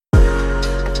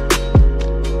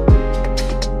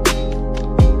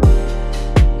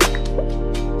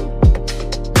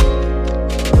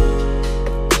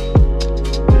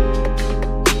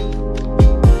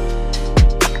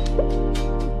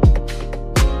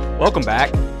Welcome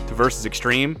back to Versus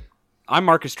Extreme. I'm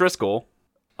Marcus Driscoll,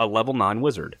 a level 9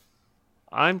 wizard.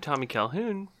 I'm Tommy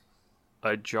Calhoun,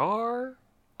 a jar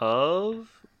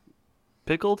of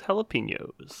pickled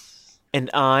jalapenos. And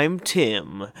I'm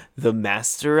Tim, the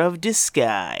master of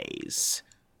disguise.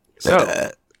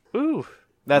 So, Ooh.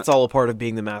 That's all a part of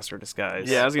being the master of disguise.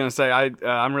 yeah, I was going to say,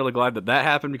 I'm really glad that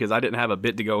happened because I didn't have a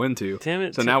bit to go into.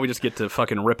 Now we just get to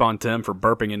fucking rip on Tim for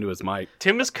burping into his mic.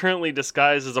 Tim is currently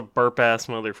disguised as a burp-ass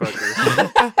motherfucker.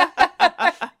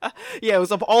 Yeah, it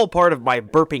was all part of my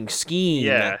burping scheme.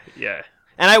 yeah.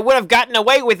 And I would have gotten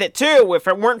away with it, too, if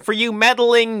it weren't for you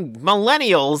meddling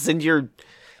millennials and your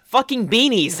fucking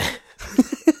beanies.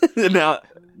 Now,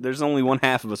 there's only one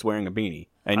half of us wearing a beanie.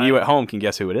 And you at home can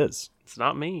guess who it is. It's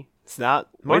not me. It's not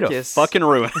Way to Marcus. fucking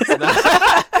ruin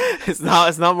it. It's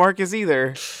not Marcus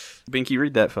either. Binky,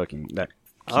 read that fucking...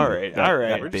 All right. We're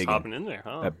That just biggin. hopping in there,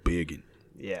 huh? That biggin.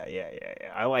 Yeah.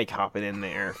 I like hopping in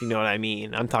there, if you know what I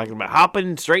mean. I'm talking about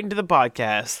hopping straight into the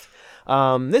podcast.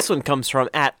 This one comes from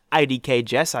at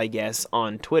IDKJess, I guess,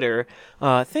 on Twitter.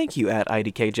 Thank you, at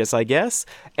IDKJess, I guess.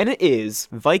 And it is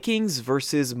Vikings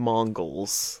versus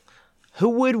Mongols. Who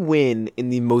would win in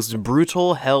the most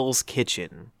brutal Hell's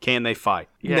Kitchen? Can they fight?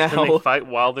 Yeah, No. can they fight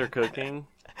while they're cooking?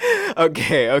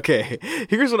 Okay.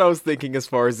 Here's what I was thinking as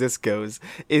far as this goes,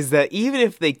 is that even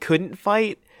if they couldn't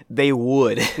fight, they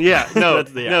would. Yeah, no,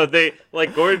 That's- yeah. no, they,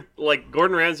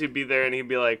 Gordon Ramsay would be there and he'd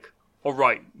be like, all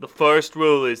right, the first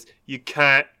rule is you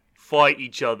can't fight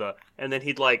each other. And then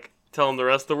he'd, tell them the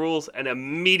rest of the rules, and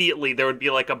immediately there would be,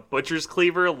 a butcher's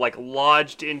cleaver,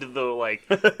 lodged into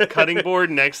the, cutting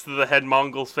board next to the head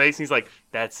Mongol's face. And he's like,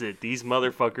 that's it. These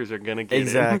motherfuckers are gonna get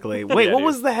Exactly. Wait, Yeah, what dude.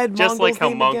 was the head it. Just Mongol's like how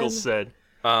name Mongols again? said.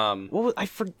 What was,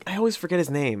 I always forget his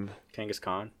name. Genghis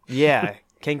Khan? Yeah,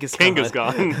 Genghis Khan. Genghis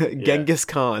Khan. Genghis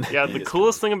Khan. Yeah, the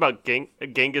coolest thing about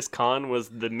Genghis Khan was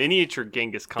the miniature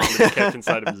Genghis Khan that he kept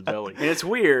inside of his belly. And it's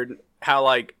weird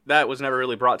how, that was never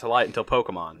really brought to light until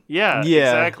Pokemon. Yeah,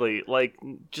 Yeah. exactly.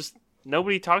 Just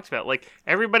nobody talks about it.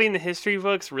 Everybody in the history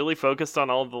books really focused on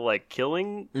all the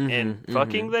killing and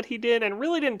fucking that he did, and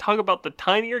really didn't talk about the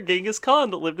tinier Genghis Khan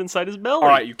that lived inside his belly. All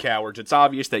right, you cowards. It's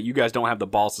obvious that you guys don't have the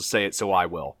balls to say it, so I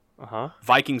will. Uh-huh.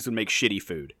 Vikings would make shitty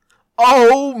food.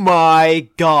 Oh my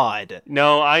god.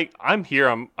 No, I'm here.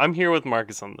 I'm here with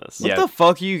Marcus on this. What Yeah. the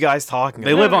fuck are you guys talking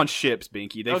They about? live on ships,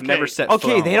 Binky. They've Okay. never set foot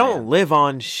Okay, on they land. don't live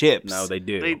on ships. No, they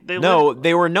do. They No, live-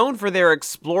 they were known for their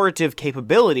explorative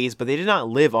capabilities, but they did not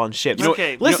live on ships.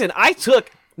 Okay, Listen, I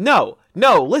took... No,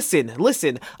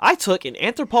 listen. I took an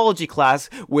anthropology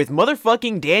class with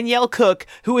motherfucking Danielle Cook,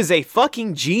 who is a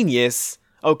fucking genius,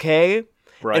 okay?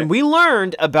 Right. And we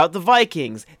learned about the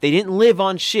Vikings. They didn't live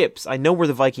on ships. I know where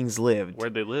the Vikings lived.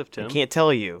 Where'd they live, Tim? Can't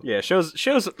tell you. Yeah, shows.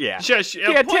 Yeah.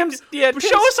 Yeah, Tim's.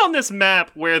 show us on this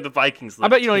map where the Vikings live. I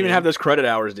bet you don't even Tim. have those credit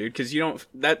hours, dude, because you don't.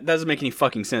 That doesn't make any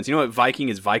fucking sense. You know what Viking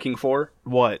is Viking for?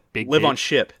 What? Big Live dick. on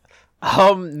ship.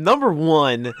 Number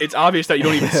one. It's obvious that you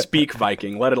don't even speak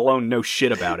Viking, let alone know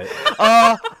shit about it.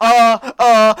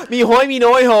 Me hoi, me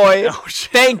noi hoi. Oh,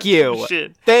 shit. Thank you.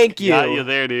 Shit. Thank you. Got you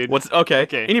there, dude. What's okay?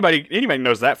 Okay. Anybody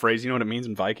knows that phrase? You know what it means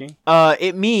in Viking?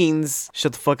 It means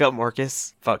shut the fuck up,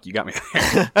 Marcus. Fuck, you got me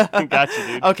there. Got you,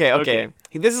 dude. Okay.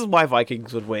 This is why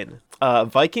Vikings would win.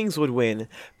 Vikings would win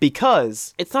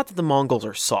because it's not that the Mongols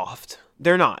are soft.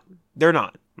 They're not.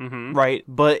 Mm-hmm. Right?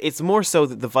 But it's more so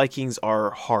that the Vikings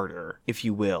are harder, if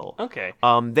you will. Okay.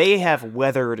 They have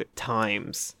weathered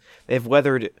times. They've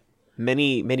weathered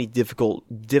many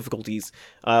difficulties.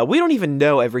 We don't even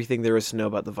know everything there is to know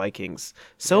about the Vikings.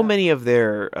 So many of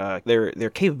their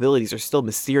capabilities are still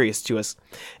mysterious to us.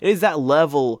 It is that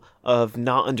level of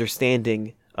not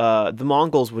understanding. The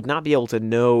Mongols would not be able to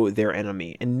know their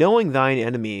enemy, and knowing thine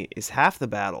enemy is half the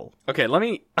battle. Okay,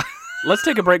 let's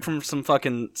take a break from some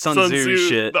fucking Sun Tzu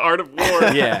shit. The Art of War.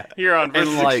 Yeah. Here on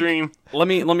Versus Extreme. Let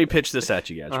me pitch this at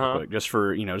you guys real Uh-huh. quick, just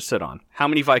for to sit on. How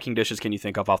many Viking dishes can you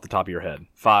think of off the top of your head?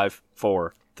 5,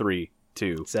 4, 3,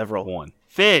 2, Several. 1.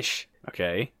 Fish.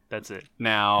 Okay. That's it.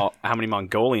 Now, how many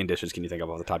Mongolian dishes can you think of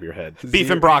off the top of your head? Beef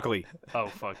and broccoli. Oh,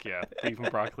 fuck yeah. Beef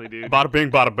and broccoli, dude. Bada bing,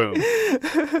 bada boom.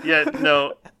 Yeah,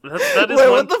 no. That is Wait,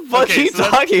 one... what the fuck are you so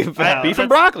that's- talking about? Beef and that's-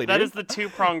 broccoli, That dude. is the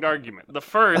two-pronged argument. The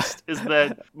first is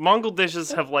that Mongol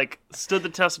dishes have, stood the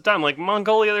test of time.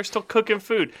 Mongolia, they're still cooking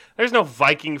food. There's no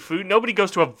Viking food. Nobody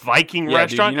goes to a Viking Yeah, dude,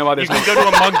 restaurant. you know why there's can go to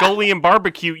a Mongolian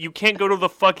barbecue. You can't go to the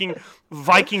fucking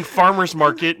Viking farmer's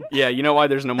market. Yeah, you know why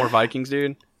there's no more Vikings,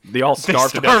 dude? They all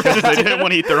starved to death because they didn't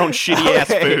want to eat their own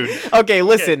shitty-ass food. Okay,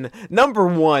 listen. Number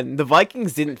one, the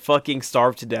Vikings didn't fucking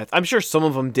starve to death. I'm sure some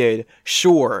of them did.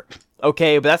 Sure.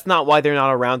 Okay, but that's not why they're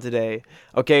not around today.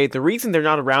 Okay, the reason they're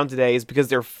not around today is because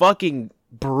they're fucking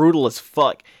brutal as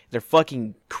fuck. They're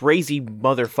fucking crazy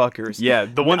motherfuckers. Yeah,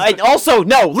 the ones. Also,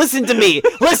 no, listen to me.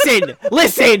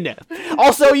 Listen.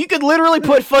 Also, you could literally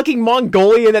put fucking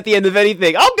Mongolian at the end of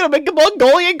anything. I'm gonna make a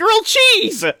Mongolian grilled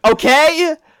cheese.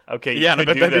 Okay. Okay, yeah, but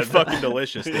that'd be fucking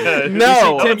delicious, dude. Yeah,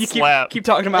 no, Tim, you keep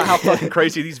talking about how fucking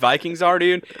crazy these Vikings are,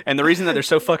 dude. And the reason that they're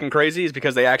so fucking crazy is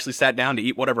because they actually sat down to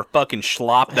eat whatever fucking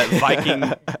schlop that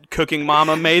Viking cooking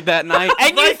mama made that night.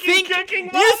 And you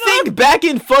think back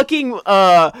in fucking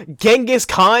Genghis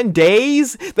Khan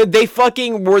days that they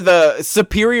fucking were the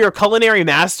superior culinary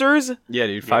masters? Yeah,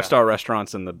 dude. 5-star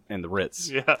restaurants in the Ritz.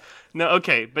 Yeah. No,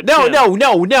 okay, but No.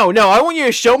 Tim, I want you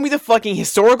to show me the fucking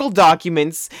historical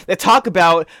documents that talk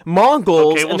about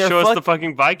Mongols. Okay, well, and show us the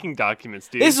fucking Viking documents,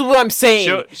 dude. This is what I'm saying.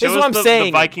 Show us the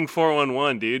Viking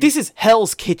 411, dude. This is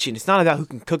Hell's Kitchen. It's not about who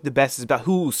can cook the best. It's about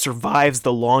who survives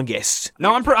the longest.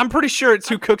 No, I'm pretty sure it's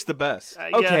who cooks the best.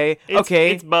 Okay.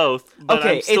 It's both, but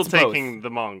Okay, I'm still it's taking the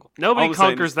Mongol. Nobody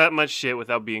conquers that much shit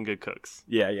without being good cooks.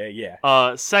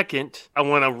 Yeah. Second, I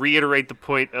want to reiterate the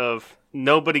point of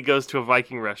nobody goes to a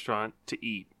Viking restaurant to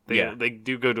eat. They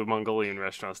do go to Mongolian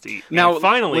restaurants to eat. Now, and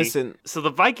finally, listen. So the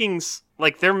Vikings,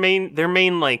 like their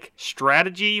main like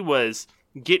strategy was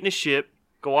get in a ship,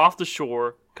 go off the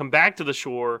shore, come back to the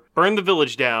shore, burn the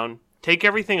village down, take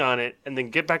everything on it, and then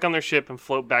get back on their ship and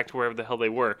float back to wherever the hell they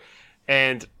were.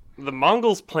 And the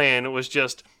Mongols' plan was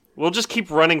just, we'll just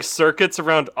keep running circuits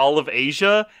around all of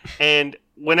Asia, and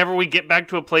whenever we get back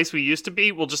to a place we used to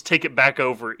be, we'll just take it back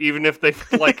over, even if they've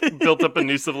like built up a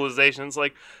new civilization. It's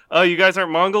like, oh, you guys aren't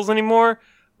Mongols anymore?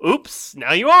 Oops,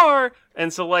 now you are.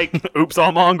 And so like, oops,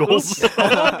 all Mongols.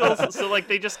 So like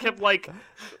they just kept like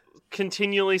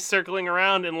continually circling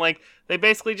around, and like they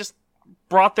basically just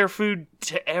brought their food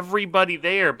to everybody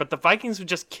there, but the Vikings would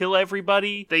just kill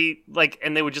everybody.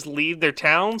 And they would just leave their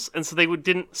towns, and so they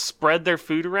didn't spread their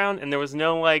food around, and there was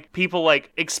no like people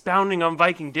like expounding on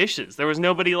Viking dishes. There was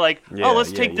nobody like,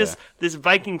 let's take this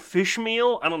Viking fish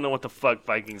meal. I don't know what the fuck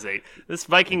Vikings ate. This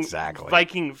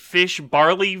Viking fish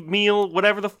barley meal,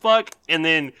 whatever the fuck, and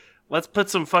then let's put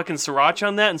some fucking sriracha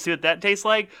on that and see what that tastes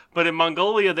like. But in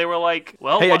Mongolia, they were like,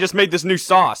 well, hey, I just made this new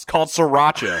sauce called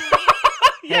sriracha.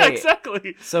 Yeah,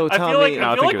 exactly. So I feel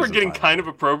like we're getting kind of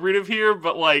appropriative here,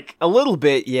 but like a little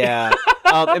bit, yeah.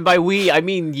 And by we, I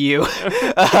mean you,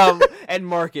 and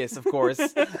Marcus, of course.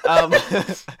 So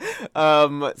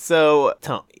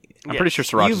Tom, I'm pretty sure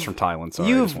sriracha's from Thailand. So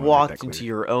you've walked into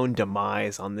your own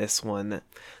demise on this one.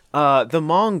 The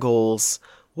Mongols,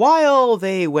 while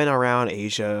they went around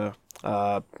Asia,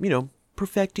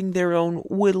 perfecting their own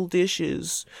whittle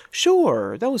dishes.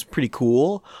 Sure, that was pretty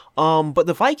cool. But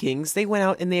the Vikings, they went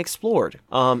out and they explored.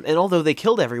 And although they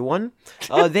killed everyone,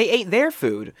 they ate their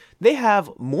food. They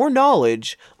have more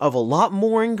knowledge of a lot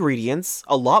more ingredients,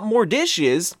 a lot more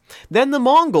dishes than the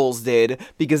Mongols did,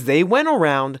 because they went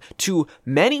around to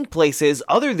many places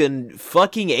other than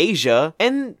fucking Asia,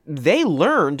 and they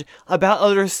learned about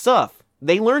other stuff.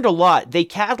 They learned a lot. They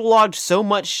cataloged so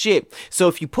much shit. So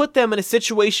if you put them in a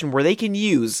situation where they can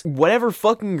use whatever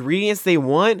fucking ingredients they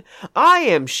want, I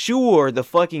am sure the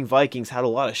fucking Vikings had a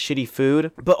lot of shitty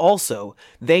food. But also,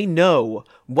 they know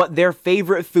what their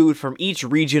favorite food from each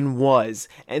region was.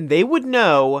 And they would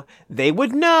know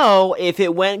if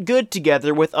it went good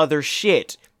together with other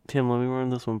shit. Tim, let me run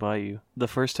this one by you. The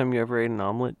first time you ever ate an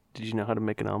omelet, did you know how to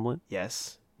make an omelet?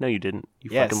 Yes. No, you didn't.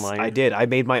 You yes, fucking liar. I did. I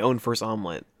made my own first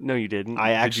omelet. No, you didn't.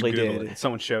 I actually did. Did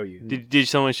someone show you? Did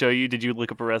someone show you? Did you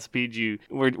look up a recipe?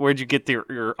 Where'd you get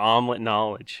your omelet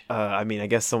knowledge? I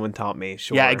guess someone taught me.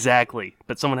 Sure. Yeah, exactly.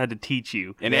 But someone had to teach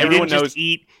you. And everyone knows.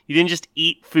 You didn't just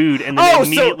eat food and then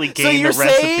immediately gain the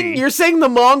recipe. You're saying the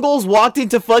Mongols walked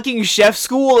into fucking chef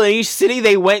school in each city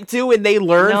they went to and they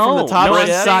learned from the top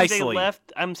precisely.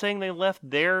 I'm saying they left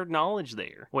their knowledge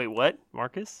there. Wait, what,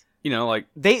 Marcus? Like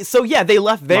they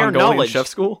left their Mongolian knowledge. chef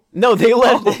school. No, they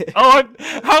left. How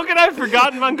could I have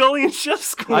forgotten Mongolian chef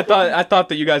school? I thought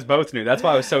that you guys both knew. That's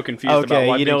why I was so confused about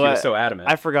why you were so adamant.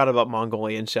 I forgot about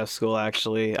Mongolian chef school.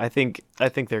 Actually, I think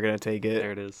they're gonna take it.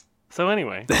 There it is. So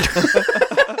anyway,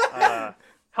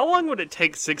 how long would it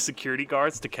take 6 security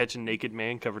guards to catch a naked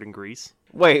man covered in grease?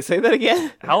 Wait, say that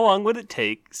again. How long would it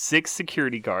take 6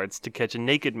 security guards to catch a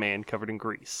naked man covered in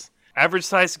grease?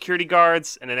 Average-sized security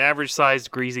guards and an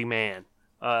average-sized greasy man.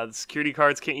 The security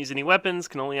guards can't use any weapons,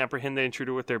 can only apprehend the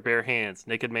intruder with their bare hands.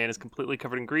 Naked man is completely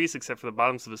covered in grease except for the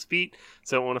bottoms of his feet,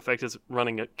 so it won't affect his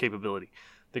running capability.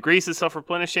 The grease is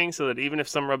self-replenishing, so that even if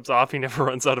some rubs off, he never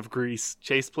runs out of grease.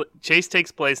 Chase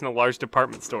takes place in a large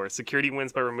department store. Security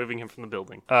wins by removing him from the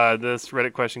building. This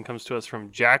Reddit question comes to us from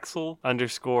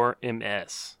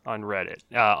Jaxel_MS on Reddit,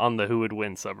 on the Who Would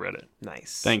Win subreddit.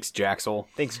 Nice. Thanks, Jaxel.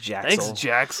 Thanks, Jaxel. Thanks,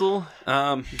 Jaxel.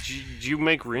 Did you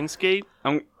make RuneScape?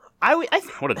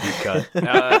 What a deep cut.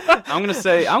 I'm gonna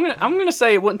say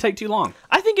it wouldn't take too long.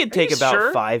 I think it'd take you about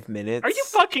sure? 5 minutes. Are you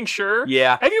fucking sure?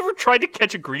 Yeah. Have you ever tried to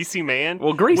catch a greasy man?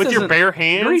 Well, grease with your isn't- bare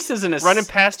hands. grease isn't a s- running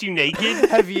past you naked.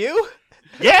 Have you?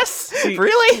 Yes.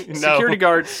 Really? No.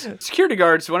 Security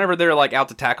guards, whenever they're like out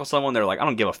to tackle someone, they're like, I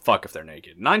don't give a fuck if they're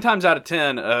naked. 9 times out of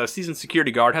 10, a seasoned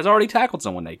security guard has already tackled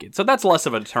someone naked, so that's less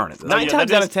of a deterrent. Nine times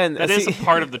that out is- of 10, That is a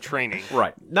part of the training.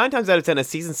 Right. 9 times out of 10, a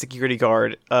seasoned security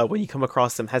guard, when you come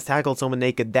across them, has tackled someone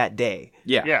naked that day.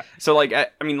 Yeah. Yeah. So like,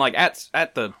 at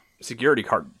the security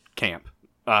guard camp,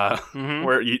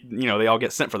 where you know they all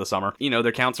get sent for the summer. You know,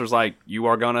 their counselor's like, you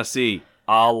are gonna see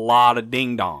a lot of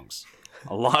ding dongs.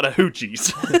 A lot of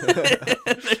hoochies.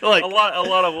 Like a lot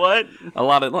of what? A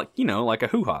lot of, like, you know, like a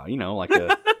hoo-ha, you know, like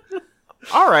a...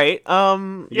 All right.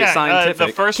 get scientific.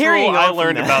 The first Carrying rule I on from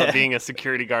learned that. about being a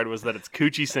security guard was that it's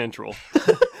coochie central.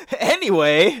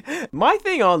 Anyway, my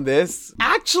thing on this,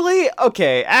 actually,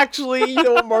 you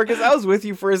know what, Marcus, I was with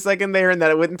you for a second there and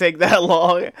that it wouldn't take that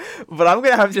long, but I'm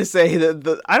going to have to say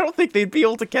that I don't think they'd be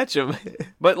able to catch him.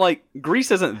 But, like,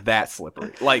 grease isn't that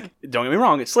slippery. Like, don't get me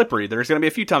wrong, it's slippery. There's going to be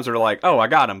a few times where they're like, oh, I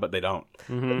got him, but they don't.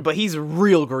 But he's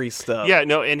real greased up. Yeah,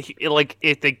 no, and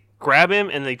if they grab him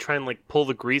and they try and like pull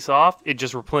the grease off, it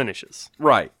just replenishes.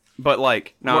 Right. But,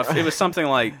 like, now, if it was something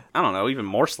like, I don't know, even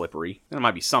more slippery, then it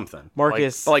might be something.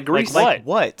 Marcus. Like grease. Like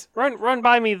What? Run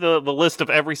by me the list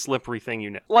of every slippery thing you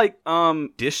know. Like,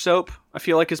 dish soap, I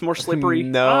feel like is more slippery.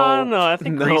 No. No, I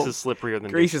think No. grease is slipperier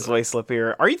than Grease dish is soap. way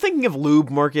slipperier. Are you thinking of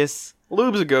lube, Marcus?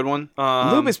 Lube's a good one.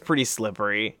 Lube is pretty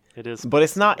slippery. It is. But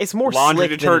it's not. It's more Laundry slick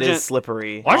than it detergent. is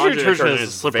slippery. Laundry detergent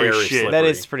is slippery very as shit. slippery. That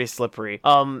is pretty slippery.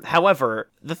 However,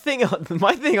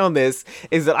 my thing on this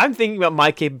is that I'm thinking about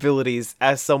my capabilities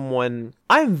as someone.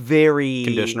 I'm very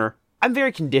Conditioner. I'm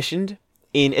very conditioned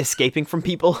in escaping from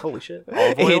people. Holy shit.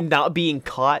 And not being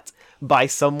caught by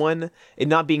someone and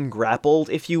not being grappled,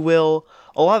 if you will.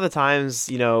 A lot of the times,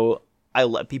 you know, I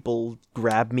let people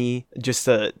grab me just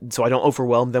so I don't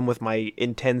overwhelm them with my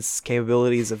intense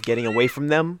capabilities of getting away from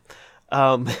them.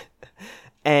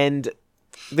 And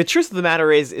the truth of the matter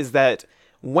is that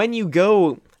when you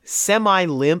go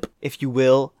semi-limp, if you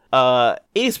will, it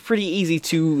is pretty easy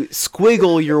to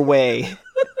squiggle your way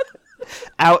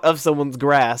out of someone's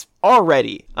grasp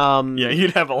already. Yeah,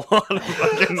 you'd have a lot of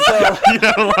fucking, you'd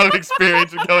have a lot of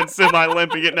experience with going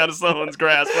semi-limp and getting out of someone's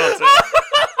grasp.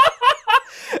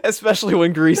 Especially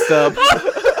when greased up.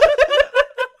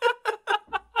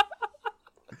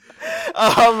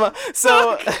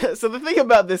 So the thing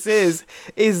about this is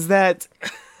that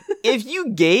if you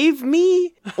gave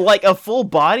me like a full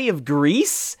body of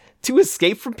grease to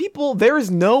escape from people, there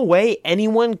is no way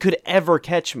anyone could ever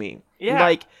catch me. Yeah.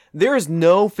 Like there is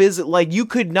no like you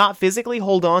could not physically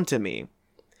hold on to me.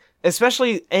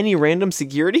 Especially any random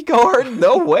security guard?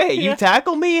 No way. You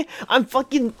tackle me, I'm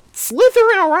fucking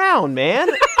slithering around, man.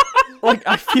 Like,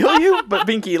 I feel you, but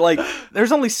Binky, like,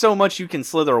 there's only so much you can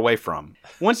slither away from.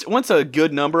 Once a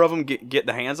good number of them get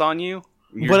the hands on you,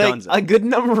 you're But done. a good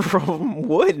number of them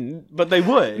wouldn't. But they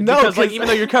would. No, because, like, 'cause- even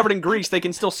though you're covered in grease, they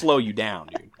can still slow you down,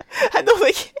 dude. No,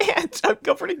 they can't. I'm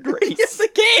covered in grease. Yes, they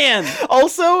can!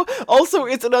 Also,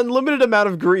 it's an unlimited amount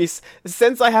of grease.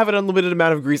 Since I have an unlimited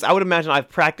amount of grease, I would imagine I've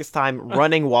practiced time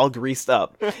running while greased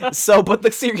up. So, but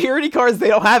the security guards, they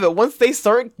don't have it. Once they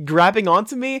start grabbing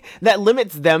onto me, that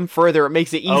limits them further. It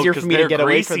makes it easier 'cause for me to they're get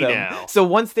away from greasy them. now. So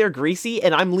once they're greasy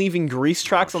and I'm leaving grease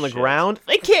tracks on the shit. ground,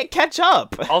 they can't catch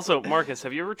up. Also, Marcus,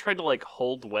 have you ever tried to like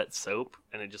hold wet soap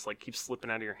and it just like keeps slipping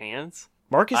out of your hands?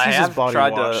 Marcus I uses have body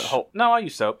tried wash. to hold... No, I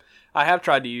use soap. I have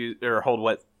tried to use or hold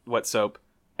wet soap,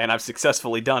 and I've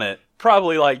successfully done it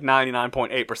probably like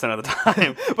 99.8% of the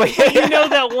time. But You know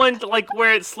that one like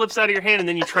where it slips out of your hand and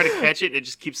then you try to catch it and it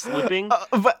just keeps slipping?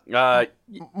 but I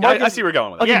see where you're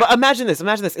going with it. okay, Yeah. but imagine this.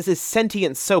 It's a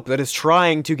sentient soap that is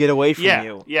trying to get away from Yeah,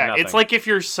 you. yeah. Nothing. It's like if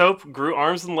your soap grew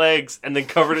arms and legs and then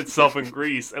covered itself in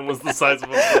grease and was the size of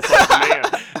a man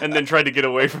and then tried to get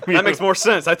away from you. That makes more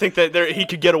sense. I think that he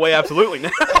could get away absolutely now.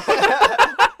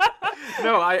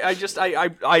 No,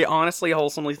 I honestly,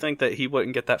 wholesomely think that he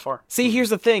wouldn't get that far. See, here's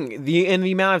the thing: the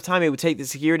amount of time it would take the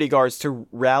security guards to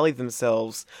rally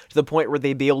themselves to the point where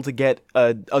they'd be able to get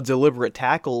a deliberate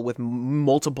tackle with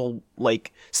multiple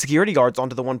like security guards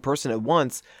onto the one person at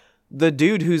once. The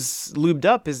dude who's lubed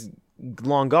up is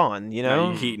long gone. You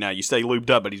know, Now you say lubed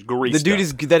up, but he's greased. the dude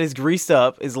up. that is greased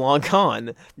up is long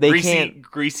gone. They can't.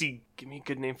 Greasy. Give me a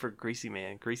good name for Greasy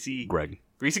Man. Greasy Greg.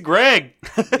 Greg.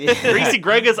 Yeah. Greasy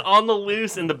Greg is on the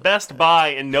loose in the Best Buy,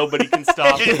 and nobody can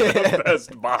stop him.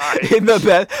 Best Buy. In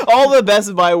the all the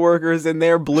Best Buy workers in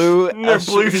their blue,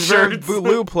 blue shirts.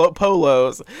 blue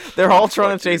polos. They're all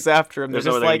trying to chase after him. They're There's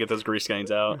no just way they like, can get those grease stains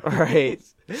out. right.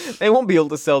 They won't be able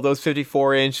to sell those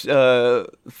 54-inch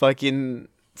fucking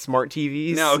smart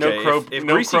TVs. No, okay. If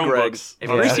no Greasy Greg, Chromebooks. if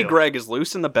Yeah. Greasy Greg is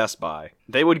loose in the Best Buy,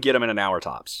 they would get him in an hour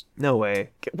tops. No way.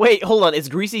 Wait, hold on. Is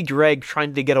Greasy Greg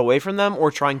trying to get away from them or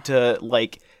trying to,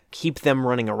 like, keep them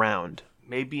running around?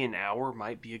 Maybe an hour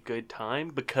might be a good time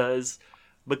because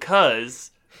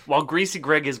while Greasy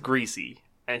Greg is greasy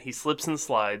and he slips and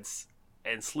slides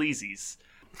and sleazies,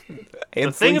 And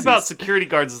the thing sleazies. about security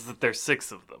guards is that there's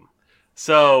 6 of them.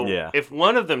 So Yeah. if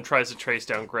one of them tries to trace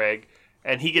down Greg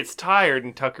and he gets tired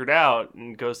and tuckered out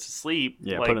and goes to sleep,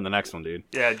 Yeah, like, put in the next one, dude.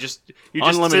 yeah, you just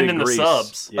Unlimited send in grease. the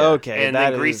subs. Yeah. Okay, And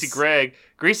that then Greasy is-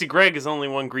 Greg is only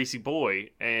one greasy boy,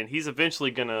 and he's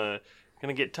eventually gonna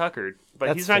get tuckered. But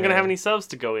That's he's not gonna fair. have any subs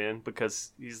to go in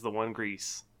because he's the one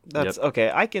grease. That's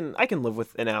okay. I can live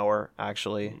with an hour,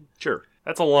 actually. Sure.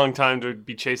 That's a long time to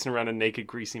be chasing around a naked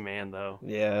greasy man, though.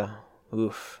 Yeah.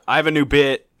 Oof. I have a new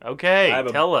bit. Okay, I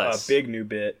have tell us. a big new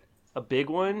bit. A big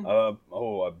one?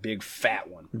 A big fat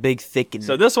one. Big, thick, and...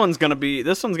 So this one's gonna be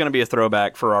a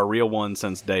throwback for our real one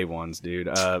since day ones, dude.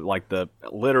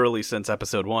 Literally since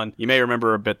episode 1. You may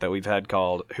remember a bit that we've had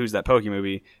called "Who's That Pokey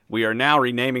Movie." We are now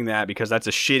renaming that because that's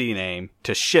a shitty name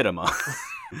to Shit'ema.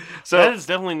 So that is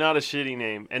definitely not a shitty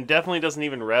name, and definitely doesn't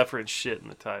even reference shit in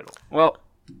the title. Well,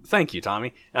 thank you,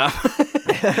 Tommy. For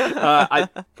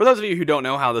those of you who don't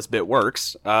know how this bit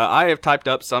works, I have typed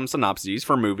up some synopses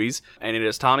for movies, and it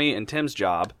is Tommy and Tim's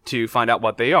job to find out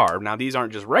what they are. Now, these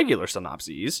aren't just regular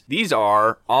synopses. These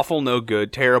are awful, no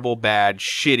good, terrible, bad,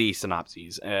 shitty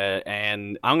synopses.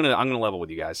 And I'm gonna level with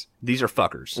you guys. These are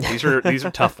fuckers. These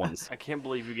are tough ones. I can't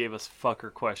believe you gave us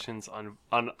fucker questions on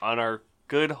our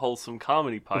good, wholesome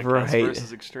comedy podcast Right.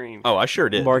 versus extreme. Oh, I sure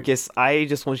did. Marcus, I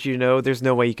just want you to know there's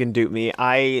no way you can dupe me.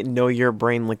 I know your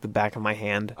brain like the back of my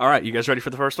hand. All right, you guys ready for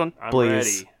the first one? I'm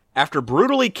please. ready. After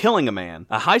brutally killing a man,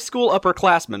 a high school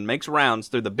upperclassman makes rounds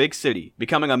through the big city,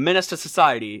 becoming a menace to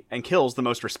society, and kills the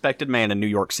most respected man in New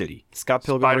York City. Scott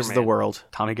Pilgrim versus the Spider-Man. World.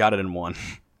 Tommy got it in one.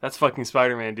 That's fucking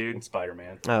Spider-Man, dude.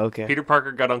 Spider-Man. Oh, okay. Peter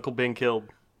Parker got Uncle Ben killed.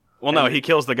 Well, no, he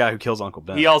kills the guy who kills Uncle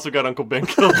Ben. He also got Uncle Ben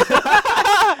killed.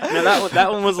 No,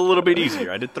 that one was a little bit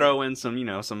easier. I did throw in some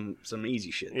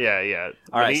easy shit. yeah.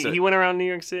 All right, He went around New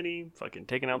York City, fucking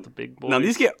taking out the big boys. Now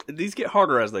these get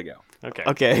harder as they go. Okay.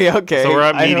 Okay. So we're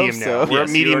at I hope medium now. so. We're at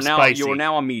medium spicy. You are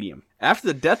now a medium. After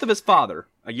the death of his father,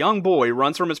 a young boy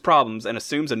runs from his problems and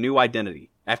assumes a new identity.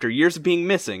 After years of being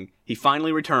missing, he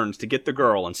finally returns to get the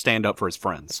girl and stand up for his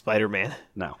friends. Spider-Man.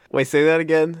 No. Wait, say that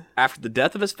again. After the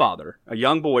death of his father, a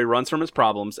young boy runs from his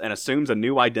problems and assumes a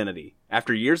new identity.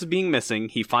 After years of being missing,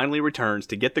 he finally returns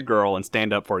to get the girl and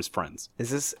stand up for his friends. Is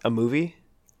this a movie?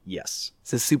 Yes.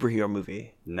 It's a superhero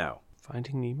movie. No.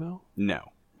 Finding Nemo?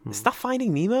 No. It's not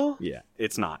Finding Nemo? Yeah,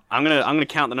 it's not. I'm gonna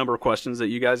count the number of questions that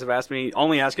you guys have asked me.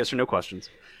 Only ask yes or no questions,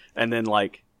 and then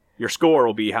your score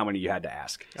will be how many you had to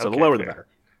ask. So Okay, the lower the fair. better.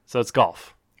 So it's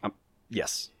golf.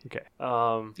 Yes, Okay.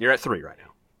 you're at 3 right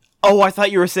now. Oh, I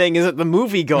thought you were saying, is it the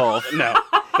movie Golf? No,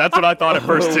 that's what I thought at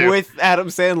first too. With Adam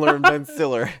Sandler and Ben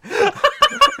Stiller.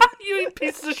 You eat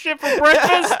pieces of shit for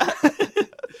breakfast?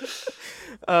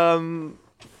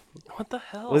 What the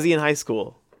hell? Was he in high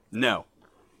school? No,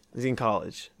 Was he in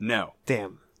college? no.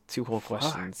 Damn. 2 whole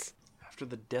questions. After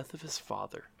the death of his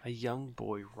father, a young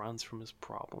boy runs from his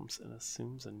problems and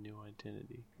assumes a new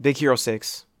identity. Big Hero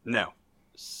 6. No,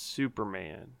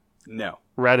 Superman. no,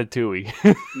 Ratatouille.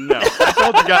 no.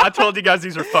 I told you guys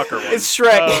these are fucker ones. It's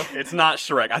Shrek. It's not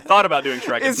Shrek. I thought about doing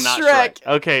Shrek. It's, It's not Shrek.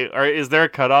 Okay, is there a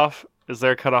cutoff? Is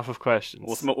there a cutoff of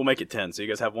questions? We'll make it 10. So you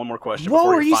guys have one more question. Whoa,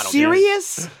 before are your you final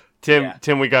serious? Tim,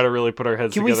 Yeah. we got to really put our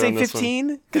heads Can we together say on this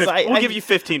 15? guess. We'll give you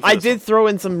 15 for I this did one. throw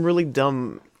in some really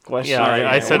dumb questions. Yeah, Alright,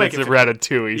 I yeah, said we'll it's make a it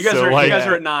Ratatouille. You guys, so you guys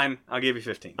are at 9. I'll give you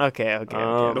 15. Okay.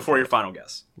 Um, Before your final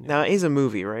guess. Now, it is a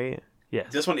movie, right?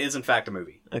 This one is, in fact, a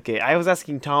movie. Okay, I was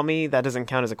asking Tommy. That doesn't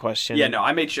count as a question. Yeah, no,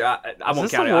 I made sure. I Is won't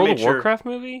this count a it. I World made of sure. Warcraft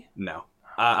movie? No,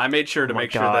 I made sure to my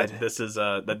make sure God. that this is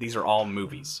that these are all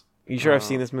movies. You sure I've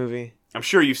seen this movie? I'm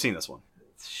sure you've seen this one,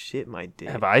 Shit, my dick.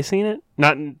 Have I seen it?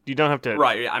 Not. You don't have to.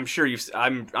 right? I'm sure you've.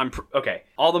 Okay.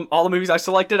 All the movies I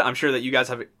selected, I'm sure that you guys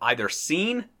have either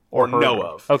seen or heard know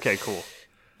of. Okay, cool.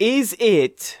 Is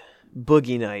it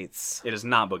Boogie Nights? It is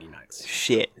not Boogie Nights.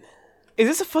 Shit. Is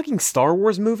this a fucking Star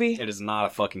Wars movie? It is not a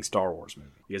fucking Star Wars movie.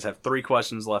 You guys have 3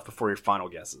 questions left before your final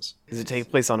guesses. Does it take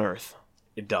place on Earth?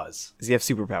 It does. Does he have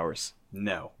superpowers?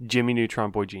 No. Jimmy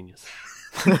Neutron Boy Genius.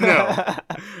 No.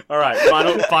 All right,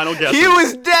 final guesses. Hugh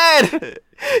is dead!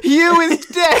 Hugh is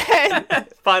dead!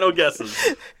 Final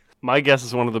guesses. My guess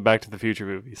is one of the Back to the Future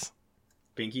movies.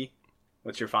 Pinky,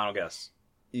 what's your final guess?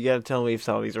 You gotta tell me if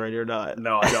Sally's right or not.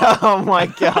 No, I don't. Oh my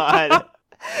god.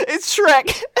 It's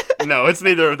Shrek! No, it's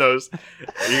neither of those.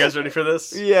 Are you guys ready for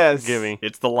this? Yes. Give me.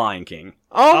 It's The Lion King.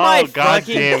 Oh my God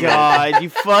fucking damn it. god, you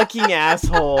fucking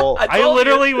asshole. I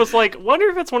literally was like, wonder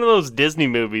if it's one of those Disney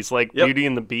movies like Yep. Beauty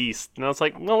and the Beast. And I was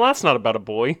like, well, that's not about a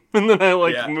boy. And then I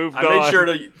moved on. I made sure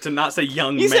to not say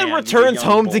young He man. said but returns young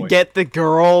home boy. to get the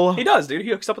girl. He does, dude. He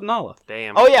hooks up with Nala.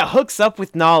 Damn. Oh yeah, hooks up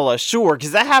with Nala, sure,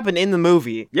 because that happened in the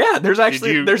movie. Yeah, there's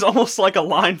actually you- there's almost like a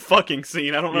line fucking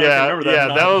scene. I don't know if you Yeah, remember that. yeah. or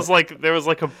not. That was like there was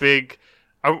like a big.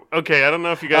 Okay, I don't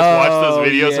know if you guys watched Oh, those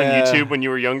videos yeah. on YouTube when you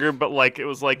were younger, but like it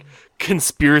was like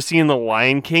conspiracy in the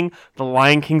Lion King. The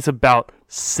Lion King's about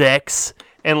sex,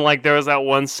 and like there was that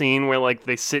one scene where like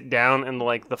they sit down and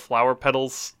like the flower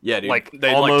petals, Yeah, dude. like They,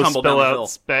 like, almost tumble down spell the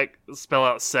hill. out spell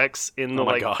out sex in the Oh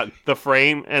my like God. the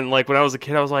frame. And like when I was a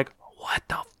kid, I was like, what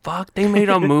the fuck? They made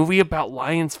a movie about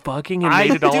lions fucking and I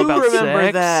made it all do about remember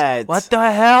sex? that. What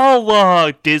the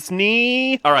hell,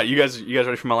 Disney? All right, you guys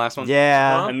ready for my last one?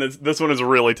 Yeah. And this one is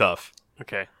really tough.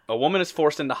 Okay. A woman is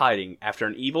forced into hiding after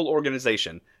an evil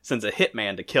organization sends a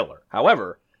hitman to kill her.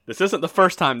 However, this isn't the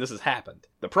first time this has happened.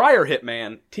 The prior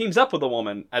hitman teams up with a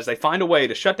woman as they find a way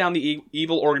to shut down the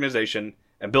evil organization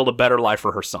and build a better life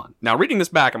for her son. Now, reading this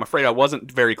back, I'm afraid I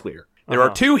wasn't very clear. There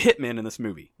are 2 hitmen in this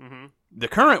movie. Mm-hmm. The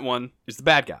current one is the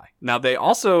bad guy. Now, they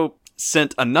also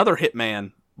sent another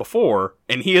hitman before,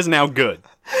 and he is now good.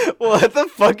 What the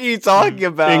fuck are you talking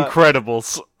about?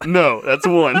 Incredibles. No, that's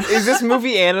one. Is this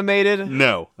movie animated?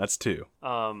 No, that's 2.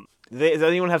 Does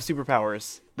anyone have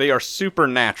superpowers? They are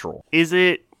supernatural. Is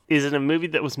it a movie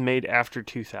that was made after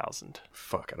 2000?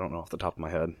 Fuck, I don't know off the top of my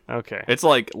head. Okay. It's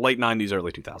like late 90s,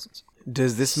 early 2000s.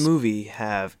 Does this movie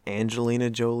have Angelina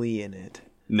Jolie in it?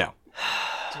 No.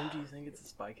 Tim, do you think it's a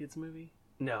Spy Kids movie?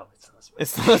 No, it's not a Spy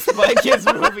It's not a Spy Kids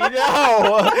movie,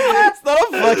 no! It's not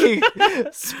a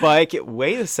fucking Spy Kid.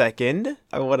 Wait a second.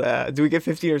 I wanna. Do we get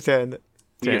 15 or 10?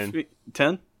 10.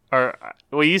 10?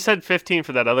 Well, you said 15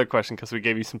 for that other question because we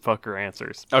gave you some fucker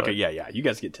answers. but- Okay, yeah. You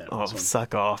guys get 10. Oh,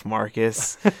 suck off,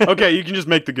 Marcus. Okay, you can just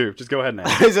make the goof. Just go ahead now.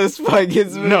 It's a Spy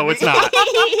Kids movie. No, it's not.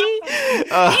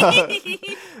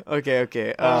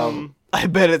 Okay. I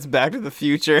bet it's Back to the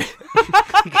Future.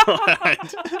 God.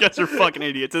 You guys are fucking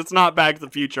idiots. It's not Back to the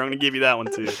Future. I'm going to give you that one,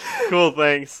 too. Cool,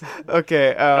 thanks.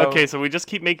 Okay. Okay, so we just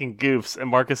keep making goofs, and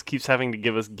Marcus keeps having to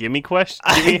give us gimme questions.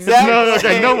 Exactly. No,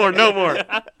 okay, no more.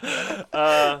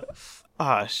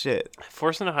 Ah, shit.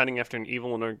 Forced into hiding after an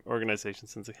evil organization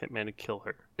sends a hitman to kill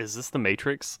her. Is this The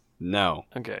Matrix? No.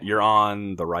 Okay. You're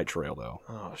on the right trail, though.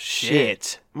 Oh,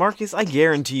 shit. Marcus, I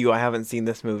guarantee you I haven't seen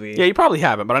this movie. Yeah, you probably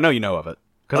haven't, but I know you know of it.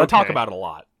 Because I talk Okay. about it a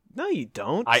lot. No, you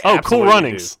don't. I Oh, Cool absolutely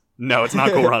Runnings. do. No, it's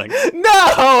not Cool Runnings. No!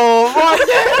 Marcus!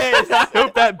 I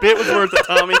hope that bit was worth it,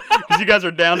 Tommy. Because you guys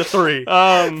are down to 3.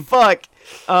 Fuck.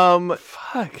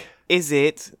 Fuck. Is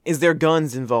there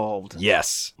guns involved?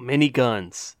 Yes. Mini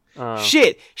guns.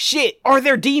 Shit! Are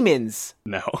there demons?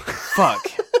 No. Fuck.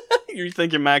 You're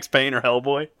thinking Max Payne or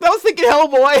Hellboy? I was thinking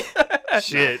Hellboy.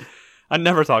 Shit. I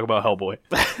never talk about Hellboy.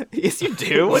 Yes, you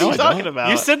do. What No, are I you talking don't. about?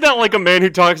 You said that like a man who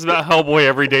talks about Hellboy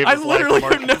every day of I his life, literally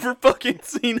Marcus. have never fucking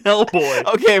seen Hellboy.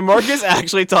 Okay, Marcus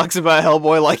actually talks about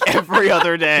Hellboy like every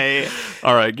other day.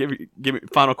 All right, give me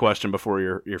final question before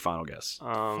your final guess.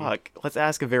 Fuck. Let's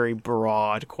ask a very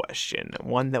broad question.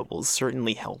 One that will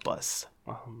certainly help us.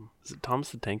 Is it Thomas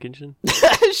the Tank Engine?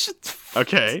 Shut the f-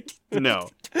 Okay. No.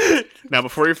 Now,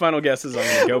 before your final guesses, I'm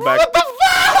going to go back. What the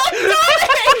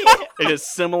fuck? It is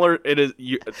similar.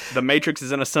 The Matrix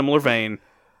is in a similar vein.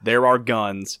 There are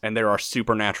guns, and there are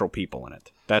supernatural people in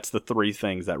it. That's the 3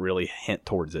 things that really hint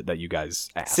towards it that you guys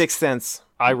asked. Sixth Sense.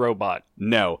 iRobot.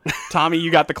 No. Tommy,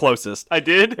 you got the closest. I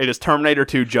did? It is Terminator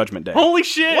 2 Judgment Day. Holy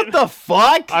shit! What the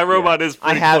fuck? iRobot is I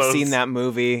pretty have close. seen that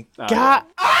movie. Oh, God.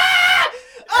 Ah!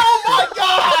 Oh my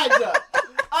god!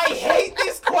 I hate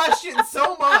this question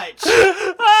so much.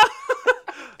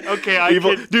 Okay,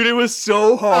 Dude, it was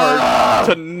so hard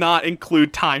to not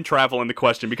include time travel in the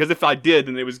question because if I did,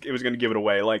 then it was going to give it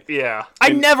away. Like, yeah. I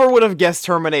never would have guessed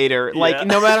Terminator. Like, Yeah.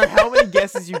 no matter how many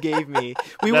guesses you gave me,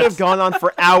 we would have gone on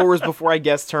for hours before I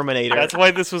guessed Terminator. That's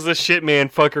why this was a shit man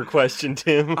fucker question,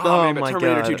 Tim. oh, man, but my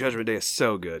Terminator God. 2 Judgment Day is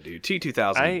so good, dude.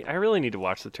 T2000. I really need to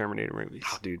watch the Terminator movies.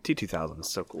 Oh, dude, T2000 is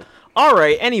so cool. All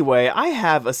right. Anyway, I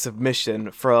have a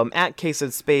submission from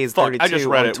 @CaseOfSpades32. Fuck, I just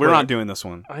read on it. We're Twitter. not doing this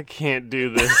one. I can't do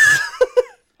this.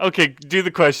 Okay, do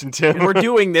the question, Tim. We're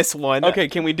doing this one. Okay,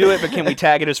 can we do it, but can we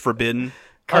tag it as forbidden?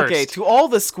 Cursed. Okay, to all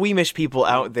the squeamish people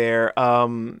out there,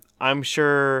 I'm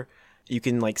sure you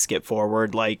can like skip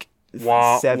forward like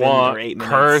 7 or 8 minutes.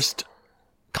 Cursed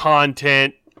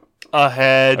content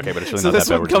ahead. Okay, but it's really So not this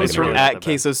that bad. one We're just comes making from it good.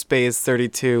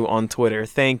 @CaseOfSpades32 on Twitter.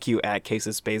 Thank you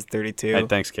 @CaseOfSpades32. Hey,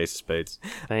 thanks, Case of Spades.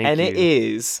 Thank And you. it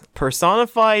is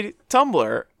personified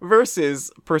Tumblr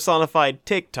versus personified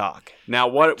TikTok. Now,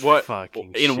 what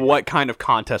Fucking in shit. what kind of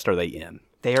contest are they in?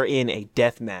 They are in a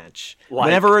death match. Like-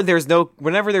 Whenever there's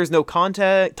no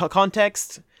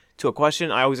context to a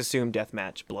question, I always assume death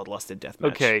match, bloodlusted death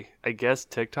match. Okay, I guess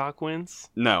TikTok wins.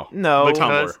 No. No. But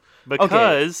Tumblr.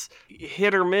 Because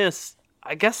hit or miss.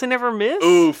 I guess they never miss.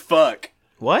 Ooh, fuck.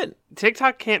 What?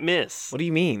 TikTok can't miss. What do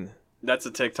you mean? That's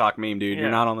a TikTok meme, dude. Yeah.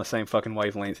 You're not on the same fucking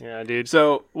wavelength. Yeah, dude.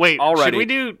 So, Wait, already, should we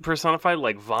do personified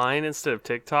like Vine instead of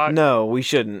TikTok? No, we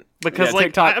shouldn't. Because Yeah, like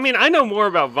TikTok- I mean I know more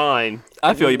about Vine.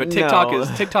 I feel you, but TikTok No.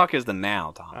 is the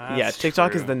now, Tom. Yeah, That's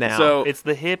TikTok true. is the now. So It's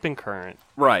the hip and current.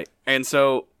 right, and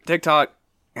so TikTok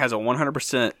has a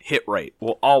 100% hit rate.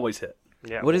 Will always hit.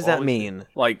 Yeah. what does we'll that always- mean?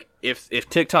 Like if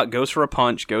TikTok goes for a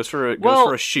punch, goes for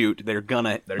a shoot, they're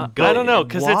gonna. I don't know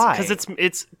because Why?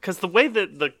 it's because the way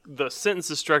that the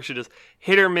sentence is structured is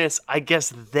hit or miss. I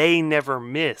guess they never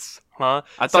miss, huh?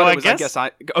 I thought So it was.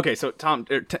 Okay. So Tom,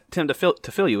 Tim, to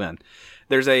fill you in,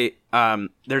 there's a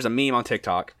meme on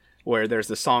TikTok where there's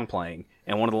this song playing,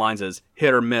 and one of the lines is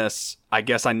 "hit or miss." I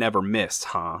guess I never miss,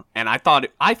 huh? And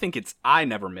I think it's I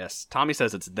never miss. Tommy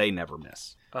says it's they never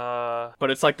miss,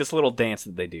 but it's like this little dance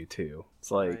that they do too.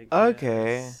 It's like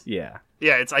Okay. yeah.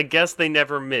 yeah, it's I guess they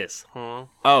never miss, huh?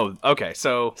 Oh, okay.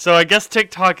 So So I guess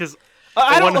TikTok is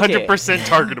I don't- 100%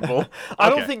 targetable. I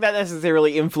don't Okay. think that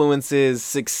necessarily influences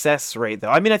success rate, though.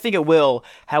 I mean, I think it will.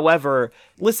 However,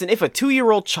 listen, if a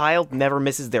 2-year-old child never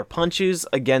misses their punches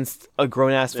against a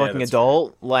grown-ass fucking that's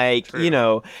adult, like, you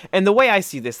know, and the way I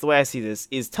see this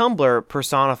is Tumblr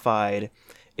personified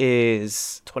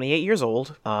is 28 years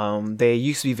old. They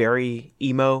used to be very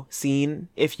emo scene,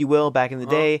 if you will, back in the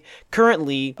day.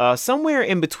 Currently, somewhere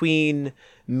in between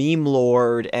Meme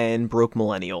Lord and Broke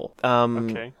Millennial.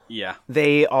 Okay. yeah,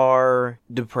 They are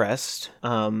depressed,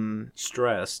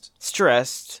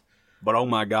 stressed. but oh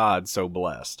my God, so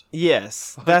blessed.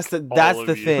 Yes, that's of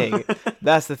the you. thing.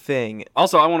 That's the thing.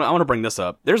 Also, I want to bring this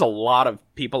up. There's a lot of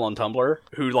people on Tumblr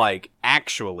who like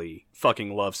actually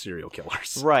fucking love serial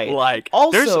killers. Right. Like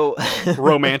Also,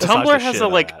 romanticize the Tumblr has shit a out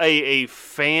of like that. a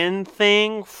fan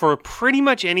thing for pretty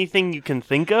much anything you can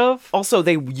think of. also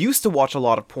they used to watch a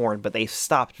lot of porn, but they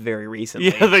stopped very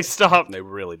recently. Yeah, they stopped. They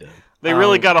really did. They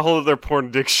really got a hold of their porn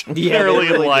addiction Yeah, they early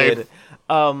really in life.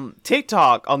 did.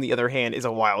 TikTok, on the other hand, is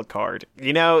a wild card.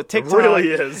 You know, TikTok really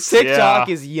is. TikTok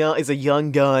Yeah. is a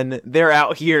young gun. They're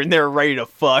out here and they're ready to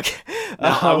fuck.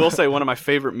 I will say one of my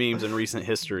favorite memes in recent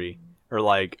history, or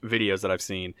like videos that I've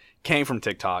seen, came from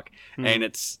TikTok, and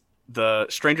it's the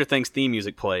Stranger Things theme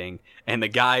music playing, and the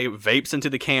guy vapes into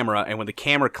the camera, and when the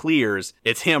camera clears,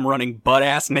 it's him running butt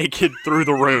ass naked through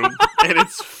the room, and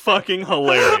it's fucking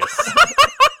hilarious.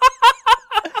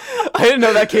 I didn't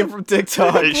know that came from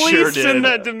TikTok. It Please sure send did.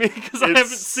 that to me because I It's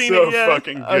haven't seen so it yet.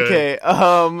 fucking good.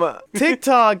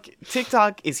 Okay,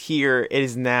 TikTok is here. It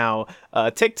is now.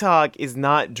 TikTok is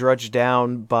not drudged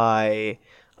down by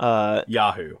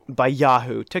Yahoo.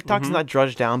 Yahoo. TikTok is not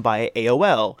drudged down by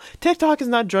AOL. TikTok is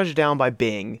not drudged down by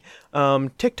Bing.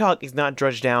 TikTok is not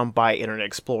drudged down by Internet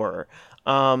Explorer.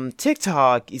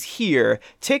 TikTok is here.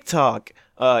 TikTok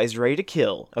is ready to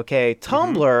kill. Okay,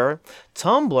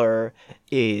 Tumblr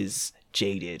is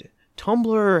jaded.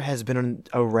 Tumblr has been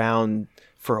around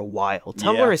for a while.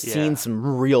 Tumblr has seen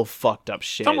some real fucked up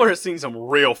shit. Tumblr has seen some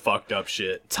real fucked up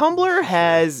shit. Tumblr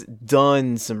has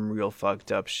done some real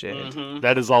fucked up shit.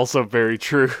 That is also very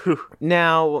true.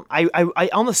 Now, I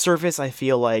on the surface, I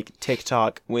feel like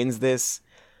TikTok wins this.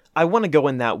 I want to go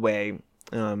in that way.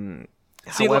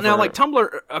 See, however, now, like, Tumblr,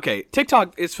 okay,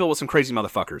 TikTok is filled with some crazy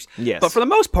motherfuckers. Yes. But for the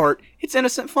most part, it's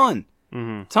innocent fun.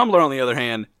 Tumblr, on the other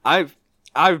hand, I've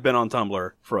been on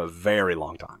Tumblr for a very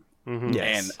long time.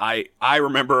 yes. And I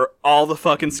remember all the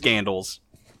fucking scandals,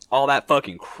 all that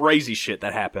fucking crazy shit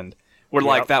that happened Where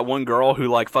like Yep. that one girl who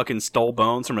like fucking stole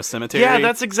bones from a cemetery. Yeah,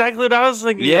 that's exactly what I was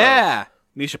thinking. of. yeah.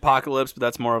 Niche Apocalypse, but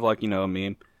that's more of like, a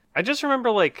meme. I just remember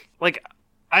like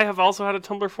I have also had a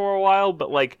Tumblr for a while,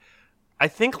 but like I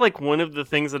think like one of the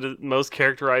things that most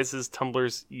characterizes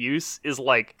Tumblr's use is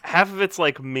like half of it's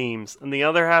like memes, and the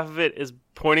other half of it is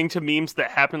pointing to memes that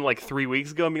happened like 3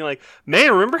 weeks ago and being like,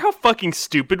 man, remember how fucking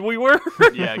stupid we were?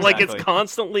 Yeah, Like it's exactly.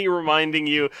 constantly reminding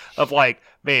you of like,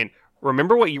 man,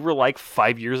 remember what you were like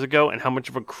 5 years ago and how much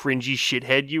of a cringy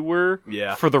shithead you were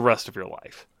Yeah. for the rest of your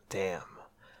life. Damn.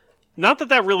 Not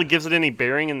that really gives it any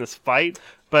bearing in this fight,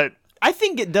 but I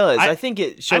think it does. I think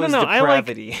it shows don't know, I like-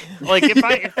 depravity. like if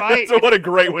I So what a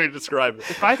great way to describe it.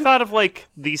 if I thought of like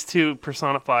these two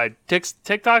personified,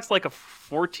 TikTok's like a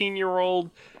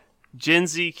 14-year-old Gen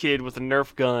Z kid with a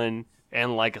Nerf gun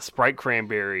and like a Sprite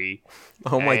cranberry.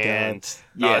 Oh my and,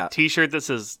 god. Yeah. a T-shirt that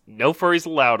says "No furries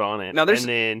allowed" on it. Now, there's- and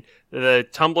then the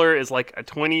Tumblr is like a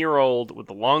 20-year-old with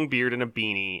a long beard and a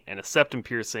beanie and a septum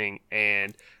piercing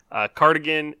and a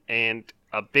cardigan and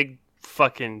a big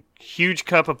fucking huge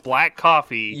cup of black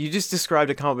coffee. You just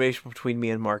described a combination between me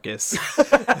and Marcus.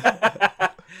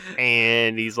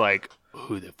 And he's like,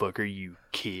 "Who the fuck are you,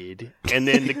 kid?" And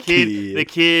then the Kid.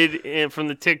 kid from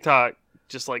the TikTok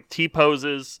just like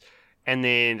T-poses and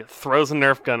then throws a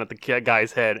Nerf gun at the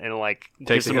guy's head and like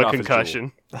Takes gives a him hit a off his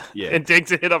concussion Yeah. and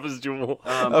takes a hit off his jewel.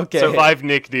 Okay. Survive,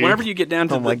 Nick, dude. Whenever you get down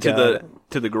to Oh my the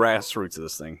grassroots of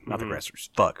this thing, not the grassroots.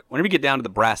 Fuck. Whenever you get down to the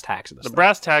brass tacks of this the thing.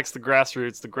 brass tacks, the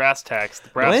grassroots, the grass tacks, the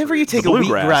brass. Whenever you take The a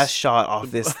bluegrass. wheatgrass shot off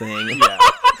this thing, Yeah.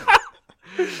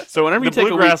 So whenever the you take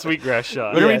bluegrass wheatgrass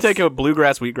shot. whenever Yes. you take a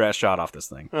bluegrass wheatgrass shot off this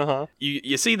thing, Uh-huh.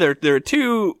 you see there are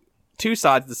two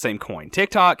sides of the same coin.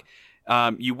 TikTok,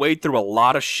 you wade through a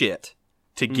lot of shit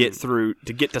to get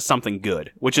to something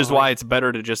good, which is why it's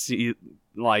better to just see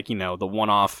like the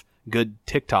one-off good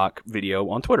TikTok video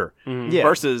on Twitter yeah.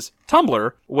 versus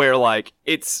Tumblr, where like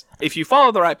it's if you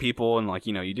follow the right people and like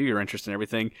you do your interest in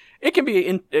everything, it can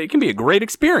be a great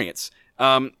experience.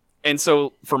 And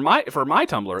so for my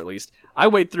Tumblr at least, I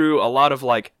wade through a lot of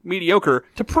like mediocre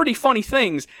to pretty funny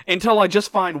things until I just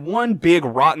find one big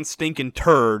rotten stinking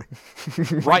turd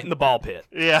right in the ball pit.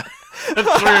 Yeah,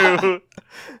 that's true.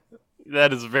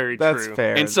 That is very That's true.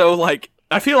 fair. And so like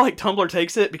I feel like Tumblr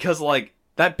takes it because like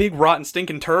that big rotten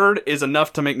stinking turd is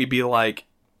enough to make me be like,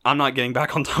 I'm not getting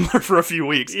back on Tumblr for a few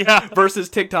weeks. Yeah. Versus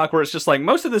TikTok, where it's just like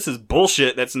most of this is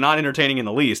bullshit that's not entertaining in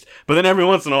the least. But then every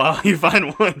once in a while, you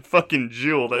find one fucking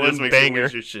jewel that One just makes banger. you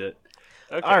lose your shit.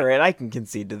 Okay. All right, I can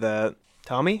concede to that.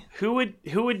 Tommy? Who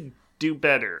would do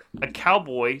better? A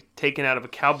cowboy taken out of a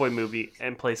cowboy movie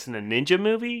and placed in a ninja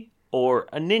movie, or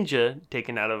a ninja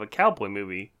taken out of a cowboy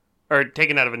movie, or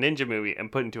taken out of a ninja movie and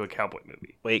put into a cowboy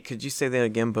movie? Wait, could you say that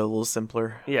again, but a little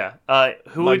simpler? Yeah.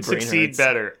 Who My would brain succeed hurts.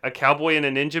 better? A cowboy in a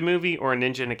ninja movie or a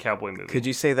ninja in a cowboy movie? Could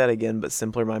you say that again, but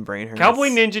simpler? My brain hurts. Cowboy,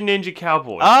 ninja, ninja,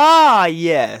 cowboy. Ah,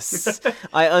 yes.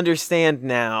 I understand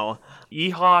now.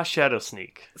 Yeehaw, Shadow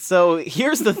Sneak. So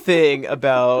here's the thing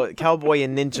about Cowboy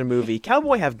and Ninja movie.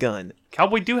 Cowboy have gun.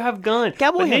 Cowboy do have gun.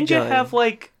 Cowboy but have ninja gun. have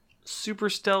like super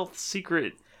stealth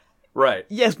secret. Right.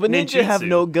 Yes, but Ninja have Ninjutsu.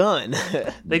 no gun.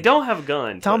 They don't have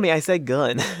gun. Tommy, I said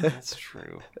gun. That's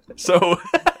true. So,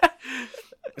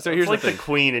 so here's It's like the thing. the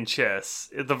queen in chess.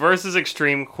 The versus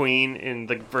extreme queen in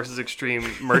the versus extreme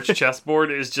merch chessboard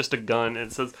is just a gun, and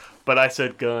it says, "But I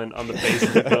said gun" on the base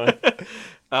of the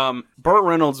gun. Burt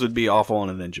Reynolds would be awful in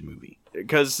a ninja movie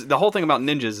because the whole thing about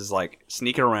ninjas is like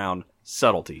sneaking around,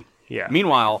 subtlety. Yeah.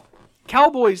 Meanwhile,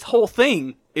 cowboys' whole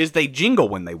thing is they jingle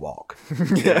when they walk.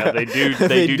 Yeah, they do. They,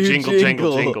 They do do jingle, jingle,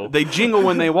 jingle. jingle. They jingle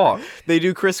when they walk. They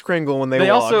do Kris Kringle when they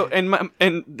They walk. also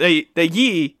and they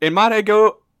yee, and might I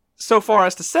go so far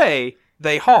as to say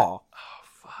they haw.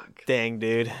 Dang,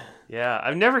 dude. Yeah,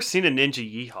 I've never seen a ninja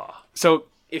yeehaw. So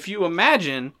if you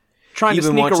imagine trying You've to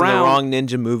been sneak watching around, the wrong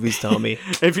Ninja movies, Tommy.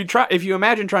 if you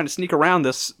imagine trying to sneak around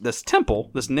this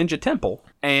temple, this ninja temple,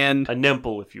 and A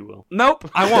nimple, if you will. nope,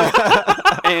 I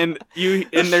won't. and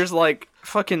there's like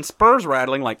fucking spurs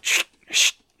rattling, like shh,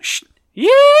 shh, shh.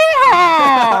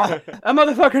 Yeah, that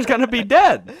motherfucker's gonna be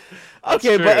dead.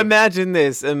 Okay, true. but imagine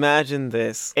this. Imagine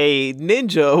this. A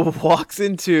ninja walks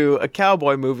into a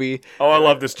cowboy movie. Oh, I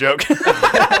love this joke.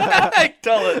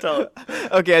 tell it.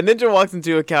 Okay, a ninja walks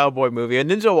into a cowboy movie. A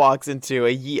ninja walks into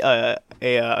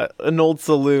an old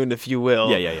saloon, if you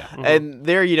will. Yeah. And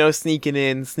they're, sneaking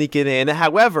in.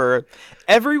 However,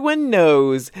 everyone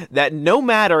knows that no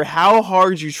matter how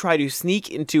hard you try to sneak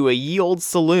into a ye old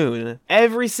saloon,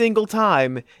 every single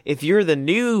time, if you're the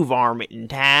new varmint in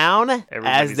town, as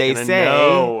Everybody's they gonna say,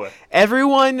 know.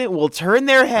 everyone will turn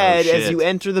their head as shit. you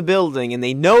enter the building, and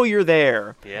they know you're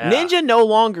there. Yeah. Ninja no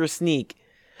longer sneak.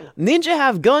 Ninja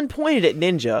have gun pointed at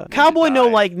ninja. Cowboy no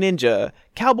like ninja.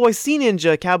 Cowboy see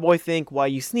ninja. Cowboy think, why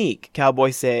you sneak?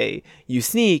 Cowboy say, you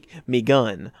sneak, me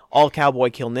gun. All cowboy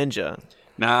kill ninja.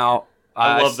 Now,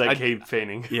 I love that cave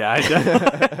painting.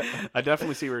 Yeah, I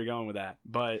definitely see where you're going with that.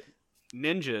 But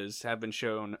ninjas have been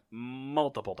shown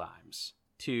multiple times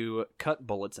to cut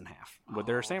bullets in half with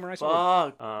their samurai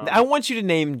sword. I want you to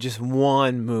name just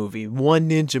one movie, one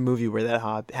ninja movie where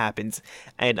that happens.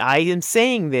 And I am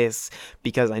saying this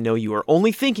because I know you are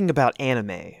only thinking about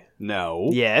anime. No.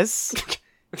 Yes.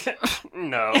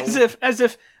 No. As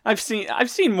if I've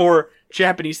seen more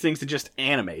Japanese things than just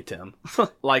anime, Tim.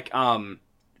 Like,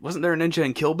 wasn't there a ninja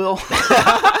in Kill Bill?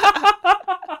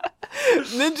 A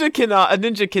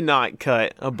ninja cannot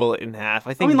cut a bullet in half.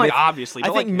 I think obviously. I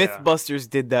but think like, Mythbusters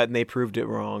did that and they proved it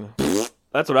wrong.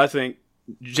 that's what I think.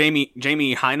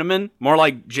 Jamie Heineman, more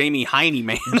like Jamie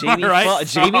Heineman. Jamie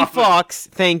Jamie Foxx,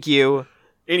 thank you.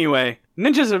 Anyway,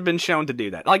 ninjas have been shown to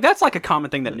do that. Like, that's like a common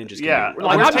thing that ninjas can do.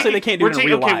 Like, We're obviously taking- they can't do it in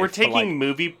real life. we're but, taking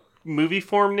movie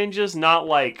form ninjas, not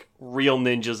like real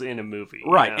ninjas in a movie.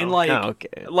 you right, know? and like,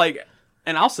 okay.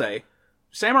 and I'll say,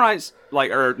 samurais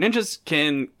or ninjas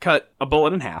can cut a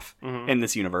bullet in half in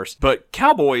this universe, but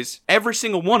cowboys, every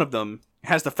single one of them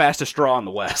has the fastest draw in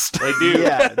the West. They do.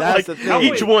 Yeah, that's the thing.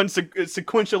 Each one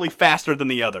sequentially faster than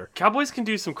the other. Cowboys can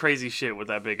do some crazy shit with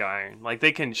that big iron. Like,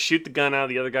 they can shoot the gun out of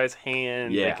the other guy's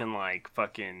hand. Yeah. They can, like,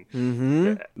 fucking...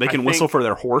 Mm-hmm. They can whistle for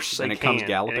their horse, They and it comes can,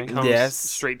 galloping. and it comes Yes.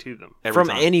 straight to them. Every From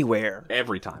time. anywhere.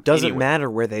 Every time. Doesn't Anywhere. matter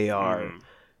where they are. Mm.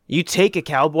 You take a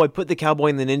cowboy, put the cowboy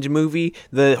in the ninja movie,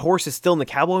 the horse is still in the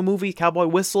cowboy movie, cowboy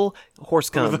whistle, horse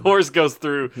The comes. horse goes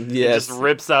through. Yes. It just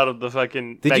rips out of the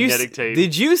fucking magnetic tape.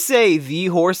 Did you say the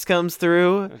horse comes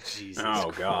through? Jesus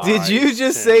Oh, God. Did you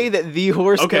just say that the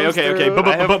horse Okay, comes okay, through?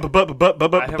 okay. I have But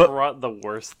brought the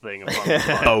worst thing upon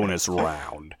the bonus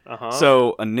round. Uh-huh.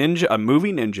 So a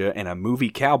movie ninja, and a movie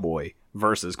cowboy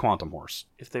versus Quantum Horse.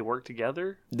 If they work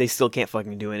together? They still can't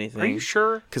fucking do anything. Are you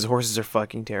sure? Because horses are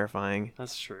fucking terrifying.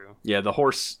 That's true. Yeah, the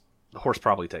horse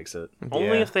probably takes it. Only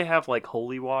Yeah. if they have, like,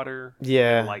 holy water.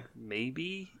 Yeah. Like,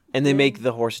 maybe? And they make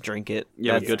the horse drink it.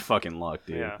 Yeah, That's- good fucking luck,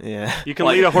 dude. Yeah. Yeah. You can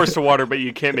Like- lead a horse to water, but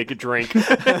you can't make it drink.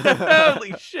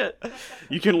 Holy shit.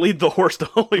 You can lead the horse to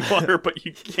holy water, but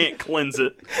you can't cleanse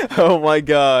it. Oh my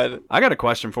god. I got a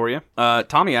question for you.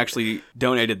 Tommy actually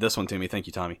donated this one to me. Thank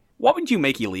you, Tommy. What would you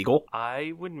make illegal?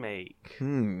 I would make...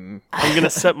 Hmm. I'm going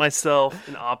to set myself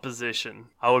in opposition.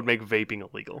 I would make vaping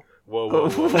illegal. Whoa.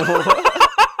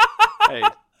 Hey,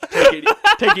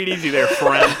 take it easy there,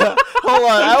 friend. Hold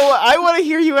on. I want to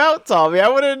hear you out, Tommy. I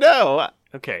want to know.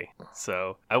 Okay,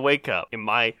 so I wake up in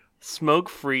my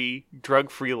smoke-free,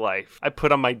 drug-free life. I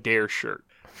put on my Dare shirt.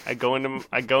 I go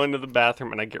into the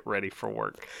bathroom and I get ready for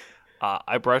work.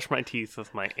 I brush my teeth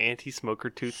with my anti-smoker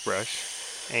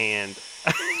toothbrush, and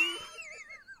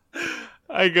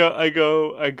I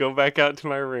go back out to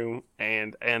my room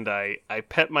and I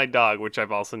pet my dog, which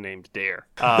I've also named Dare.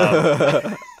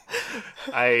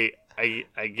 I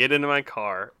get into my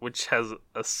car, which has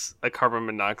a carbon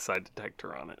monoxide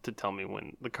detector on it to tell me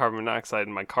when the carbon monoxide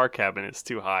in my car cabin is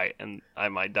too high and I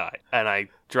might die. And I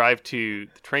drive to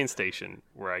the train station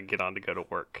where I get on to go to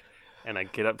work. And I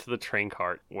get up to the train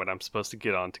cart when I'm supposed to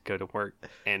get on to go to work.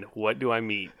 And what do I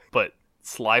meet but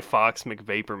Sly Fox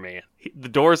McVaporman? The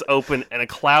doors open and a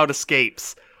cloud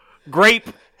escapes. Grape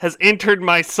has entered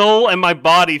my soul and my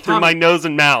body through Tommy, my nose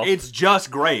and mouth. It's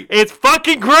just great. It's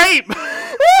fucking grape!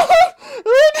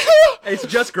 It's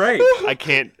just great. I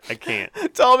can't.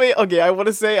 Tommy, okay, I want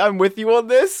to say I'm with you on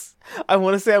this.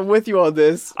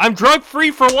 I'm drug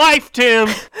free for life, Tim!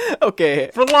 Okay.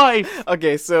 For life!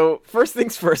 Okay, so first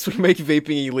things first, we make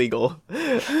vaping illegal.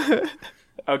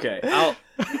 Okay,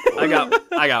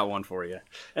 I got one for you.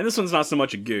 And this one's not so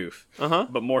much a goof,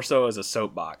 but more so as a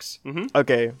soapbox.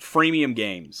 Okay. Freemium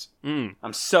games.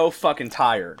 I'm so fucking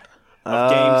tired of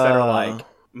games that are like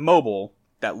mobile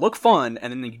that look fun,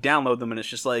 and then you download them and it's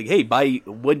just like, hey, buy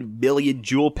 1 billion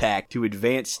jewel pack to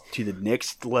advance to the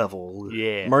next level.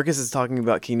 Yeah. Marcus is talking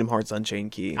about Kingdom Hearts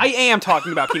Unchained Key. I am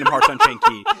talking about Kingdom Hearts Unchained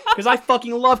Key because I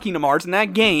fucking love Kingdom Hearts, and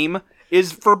that game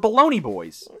is for baloney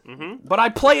boys. But I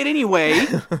play it anyway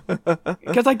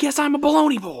because I guess I'm a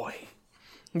baloney boy.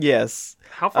 Yes.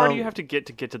 How far do you have to get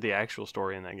to the actual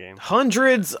story in that game?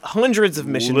 Hundreds of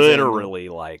missions. Literally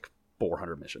like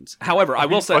 400 missions. However, I Are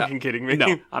will you say, fucking kidding me?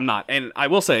 No, I'm not. And I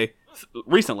will say,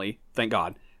 recently, thank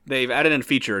God, they've added in a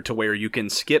feature to where you can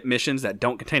skip missions that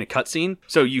don't contain a cutscene.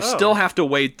 So you still have to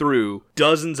wade through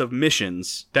dozens of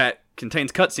missions that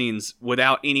contains cutscenes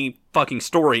without any fucking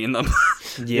story in them.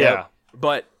 Yeah.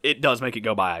 But it does make it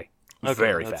go by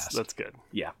very that's- fast. That's good.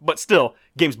 Yeah, but still,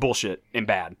 game's bullshit and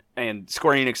bad. And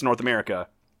Square Enix North America,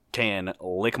 can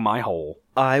lick my hole.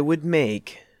 I would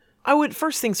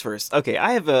first things first. Okay,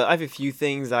 I have a few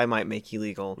things I might make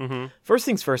illegal. Mm-hmm. First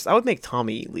things first, I would make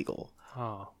Tommy illegal.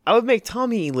 Oh. I would make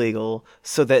Tommy illegal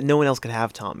so that no one else could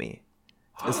have Tommy.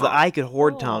 And so that I could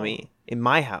hoard Tommy in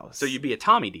my house. So you'd be a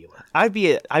Tommy dealer. I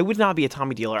would not be a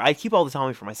Tommy dealer. I'd keep all the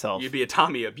Tommy for myself. You'd be a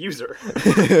Tommy abuser.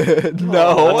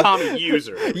 No. A Tommy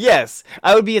user. Yes,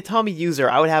 I would be a Tommy user.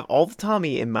 I would have all the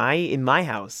Tommy in my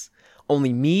house.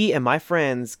 Only me and my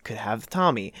friends could have the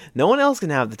Tommy. No one else can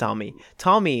have the Tommy.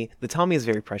 The Tommy is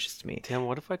very precious to me. Damn,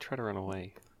 what if I try to run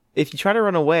away? If you try to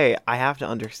run away, I have to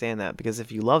understand that, because if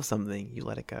you love something, you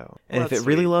let it go. And Well, if it that's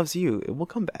really sweet. loves you, it will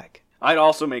come back. I'd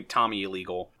also make Tommy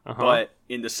illegal, Uh-huh. but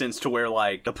in the sense to where,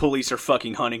 like, the police are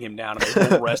fucking hunting him down and they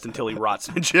won't rest until he rots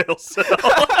in a jail cell.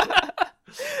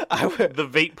 I would, The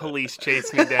vape police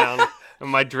chase me down in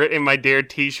my Dare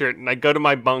t-shirt, and I go to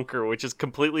my bunker, which is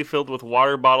completely filled with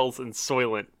water bottles and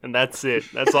Soylent, and that's it.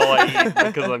 That's all I eat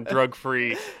because I'm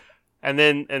drug-free.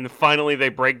 And finally they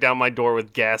break down my door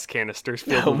with gas canisters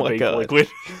filled Oh with my vape God. liquid.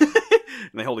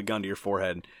 And they hold a gun to your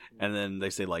forehead, and then they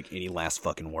say, like, any last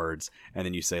fucking words, and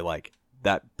then you say, like,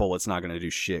 that bullet's not going to do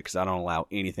shit because I don't allow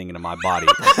anything into my body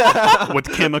with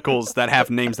chemicals that have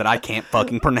names that I can't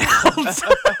fucking pronounce.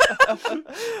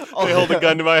 They hold a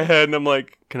gun to my head, and I'm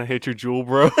like, "Can I hit your jewel,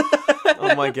 bro?"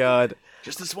 oh my god.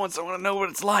 Just this once, I want to know what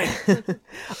it's like.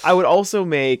 I would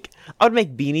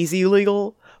make beanies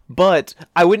illegal, but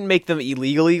I wouldn't make them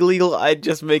illegal. I'd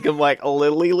just make them like a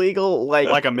little illegal,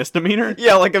 Like a misdemeanor?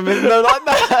 yeah, like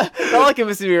not like a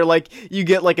misdemeanor. Like you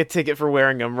get like a ticket for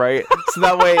wearing them, right? So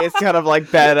that way it's kind of like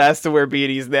badass to wear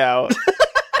beanies now.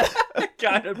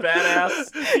 Kind of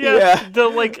badass. Yeah.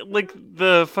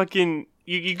 The fucking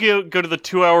you go to the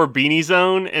 2-hour beanie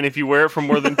zone, and if you wear it for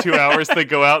more than 2 hours, they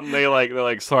go out and they're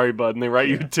like, "Sorry, bud," and they write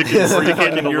you a ticket for you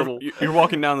getting a little. You're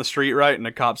walking down the street, right? And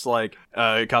the cop's like,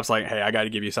 "Hey, I got to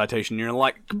give you a citation." And you're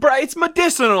like, "Bruh, it's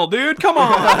medicinal, dude. Come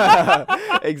on.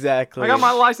 Exactly. I got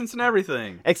my license and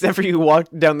everything." Except for you walk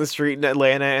down the street in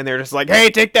Atlanta and they're just like, "Hey,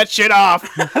 take that shit off."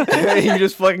 You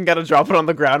just fucking gotta drop it on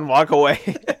the ground and walk away.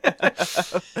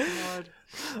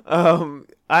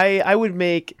 I would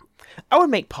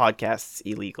make podcasts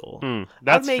illegal.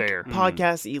 That's I'd make fair.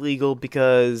 podcasts illegal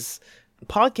because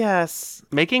podcasts.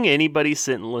 Making anybody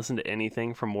sit and listen to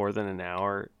anything for more than an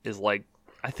hour is like,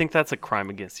 I think that's a crime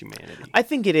against humanity. I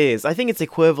think it is. I think it's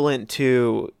equivalent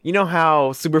to, you know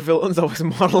how supervillains always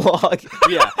monologue.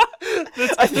 Yeah.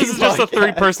 This is just a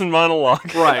 3-person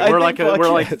monologue. Right. I We're think like a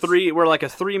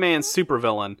podcasts- 3-man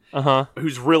supervillain Uh-huh.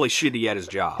 who's really shitty at his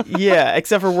job. Yeah,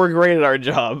 except for we're great at our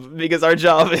job because our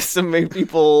job is to make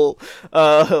people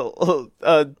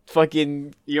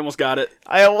fucking. You almost got it.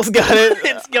 I almost got it.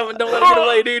 It's coming. Don't let it get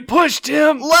away, dude. Push,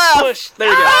 Tim! Left. Push! There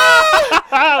you go.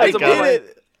 I I did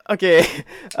it. Okay.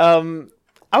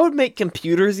 I would make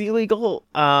computers illegal.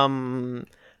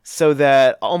 So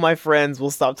that all my friends will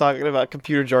stop talking about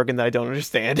computer jargon that I don't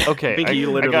understand. Okay, Pinky,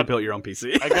 you literally got, built your own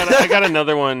PC. I got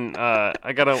another one.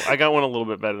 I got one a little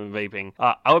bit better than vaping.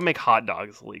 I would make hot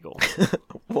dogs illegal.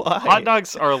 Why? Hot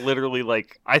dogs are literally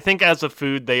like, I think as a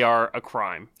food they are a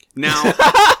crime. Now,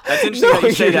 that's interesting No, that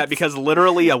you say you're- that because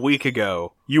literally a week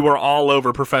ago, you were all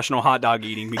over professional hot dog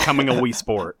eating becoming a Wii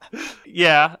sport.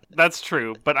 Yeah, that's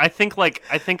true. But I think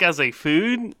as a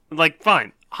food, like,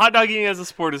 fine. Hot dog eating as a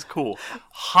sport is cool.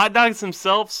 Hot dogs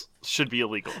themselves should be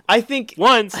illegal. I think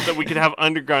One, so that we could have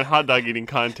underground hot dog eating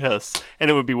contests, and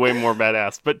it would be way more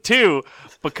badass. But two,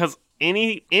 because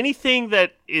anything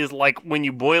that is like, when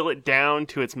you boil it down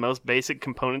to its most basic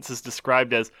components, is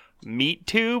described as meat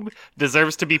tube,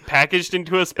 deserves to be packaged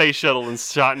into a space shuttle and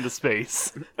shot into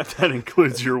space. That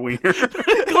includes your wiener.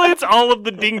 Includes all of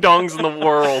the ding dongs in the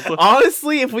world.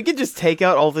 honestly, if we could just take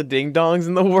out all the ding dongs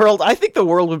in the world, I think the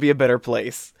world would be a better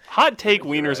place. Hot take: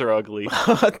 wieners are ugly.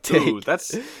 Hot take. Ooh,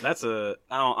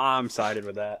 I'm sided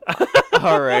with that.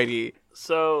 Alrighty.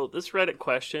 So this Reddit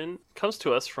question comes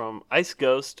to us from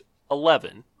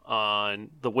IceGhost11 on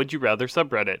the Would You Rather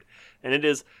subreddit, and it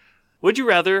is: would you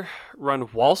rather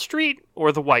run Wall Street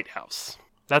or the White House?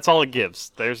 That's all it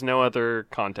gives. There's no other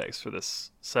context for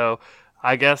this. So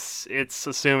I guess it's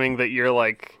assuming that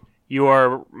you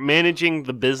are managing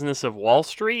the business of Wall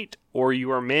Street or you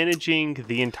are managing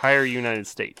the entire United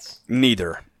States.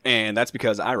 Neither. And that's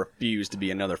because I refuse to be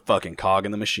another fucking cog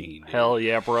in the machine. Hell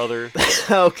yeah, brother.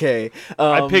 Okay.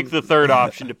 I picked the third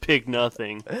option to pick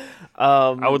nothing.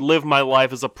 I would live my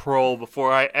life as a pro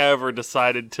before I ever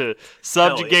decided to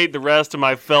subjugate the rest of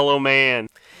my fellow man.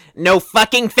 No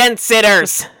fucking fence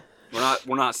sitters.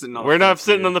 We're not sitting on. We're the not fence,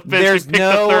 sitting dude. on the fence. There's We picked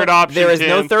no the third option. There is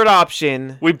no Tim. third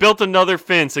option. We built another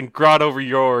fence and grot over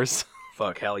yours.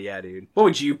 fuck, hell yeah, dude. What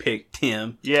would you pick,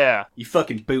 Tim? Yeah. You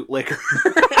fucking bootlicker.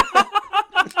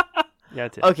 Yeah,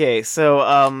 Tim. Okay,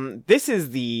 so this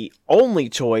is the only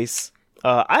choice.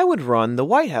 I would run the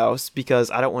White House because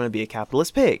I don't want to be a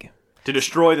capitalist pig. To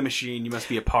destroy the machine, you must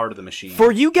be a part of the machine.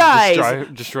 For you guys,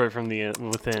 Destroy from the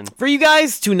within. for you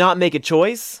guys to not make a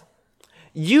choice,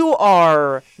 you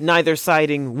are neither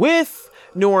siding with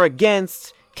nor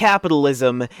against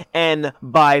capitalism, and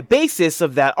by basis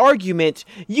of that argument,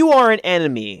 you are an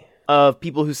enemy of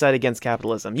people who side against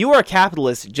capitalism. You are a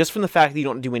capitalist just from the fact that you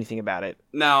don't do anything about it.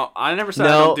 No, I never said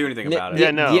I don't do anything about it.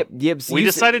 Yeah, no. Yep. So We you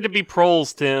decided to be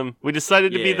proles, Tim. We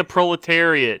decided to be Yeah. the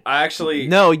proletariat. I actually...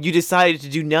 No, you decided to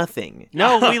do nothing.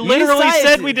 No, we You literally decided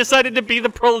said to- we decided to be the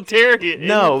proletariat. in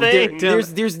No, the thing.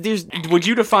 there's Would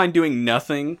you define doing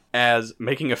nothing as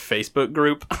making a Facebook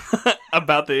group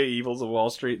about the evils of Wall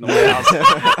Street and the White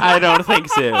House? I don't think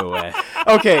so.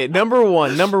 Okay, number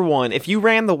one, if you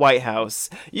ran the White House,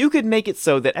 you could make it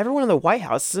so that everyone in the White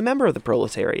House is a member of the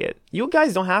proletariat. You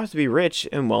guys don't have to be rich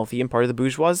and wealthy and part of the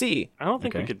bourgeoisie. I don't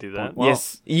think we Okay. could do that.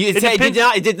 Yes, it depends-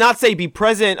 it did not say be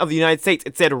president of the United States.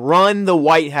 It said run the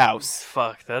White House.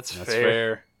 Fuck, that's That's fair.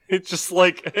 fair. It's just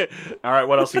like All right,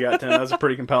 what else you got, Tim? That was a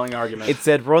pretty compelling argument. It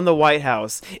said run the White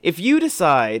House. If you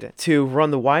decide to run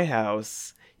the White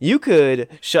House, you could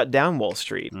shut down Wall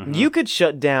Street. You could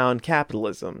shut down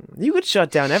capitalism. You could shut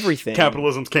down everything.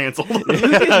 Capitalism's canceled. You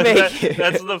could make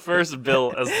that's the first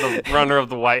bill as the runner of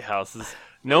the White House is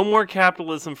no more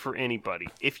capitalism for anybody.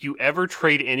 If you ever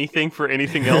trade anything for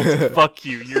anything else, fuck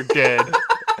you, you're dead.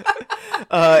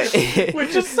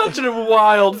 Which is such a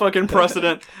wild fucking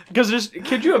precedent. Because just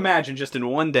could you imagine just in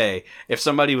one day if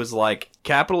somebody was like,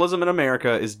 capitalism in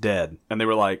America is dead, and they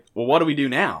were like, well, what do we do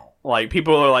now? Like,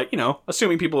 people are like,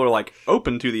 assuming people are like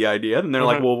open to the idea, and they're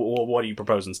like, well, what do you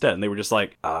propose instead? And they were just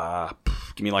like,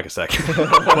 give me like a second.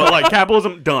 But like,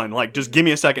 capitalism done. Like, just give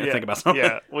me a second to think about something.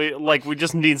 Yeah, we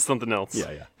just need something else.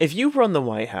 Yeah. If you run the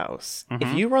White House,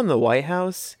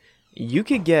 you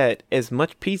could get as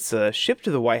much pizza shipped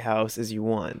to the White House as you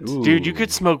want. Dude, you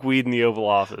could smoke weed in the Oval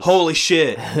Office. Holy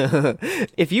shit.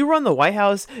 If you run the White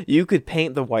House, you could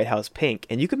paint the White House pink,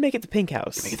 and you could make it the Pink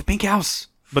House. Make it the Pink House.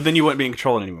 But then you wouldn't be in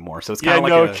control anymore, so it's yeah, kind of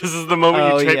no, like because the moment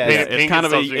Oh, you yeah, paint yeah, it pink, it's kind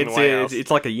of stops being the White House.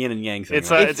 it's like a yin and yang thing. It's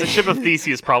right? a ship of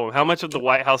Theseus problem. How much of the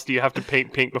White House do you have to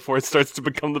paint pink before it starts to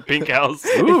become the Pink House?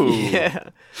 Ooh.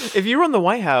 Yeah. If you run the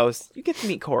White House, you get to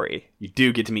meet Corey. You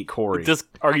do get to meet Corey.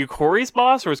 Are you Corey's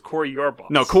boss or is Corey your boss?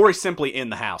 No, Corey's simply in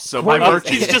the house. So Corey- by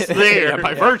virtue, He's just there. Yeah,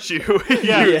 by virtue,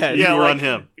 Yeah, you run like,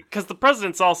 him. Because the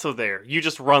president's also there. You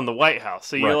just run the White House.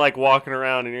 So you're Right. like walking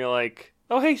around and you're like,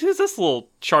 oh, hey, who's this little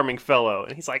charming fellow?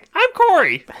 And he's like, I'm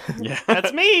Corey. Yeah,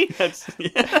 That's me.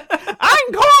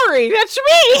 I'm Corey. That's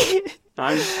me.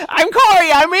 I'm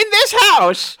Corey. I'm in this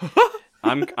house.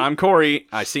 I'm Corey.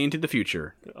 I see into the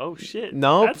future. Oh, shit.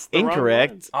 Nope, That's the wrong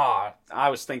incorrect. Ah, I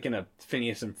was thinking of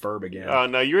Phineas and Ferb again. one. Oh,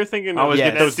 no, you were thinking I was of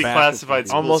getting those those declassified bastards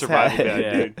school almost survival had-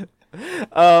 guide,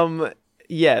 Yeah. dude.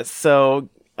 Yes. So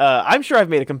I'm sure I've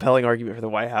made a compelling argument for the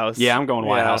White House. Yeah, I'm going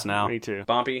White Yeah, House now. me too.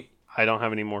 Bumpy. I don't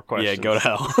have any more questions. Yeah, go to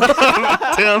hell.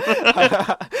 Tim.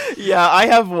 Yeah, I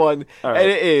have one, All right. and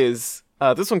it is.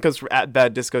 This one comes from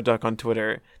 @BadDiscoDuck on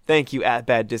Twitter. Thank you,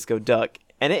 @BadDiscoDuck,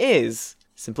 and it is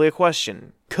simply a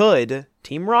question: could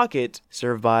Team Rocket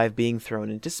survive being thrown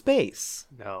into space?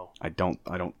 No. I don't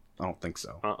think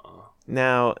so.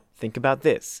 Now, think about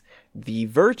this. The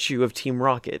virtue of Team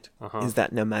Rocket is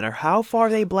that no matter how far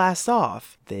they blast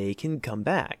off, they can come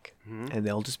back. And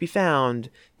they'll just be found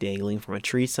dangling from a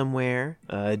tree somewhere,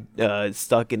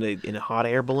 stuck in a hot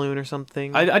air balloon or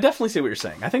something. I definitely see what you're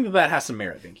saying. I think that has some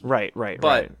merit, Vinky. Right. But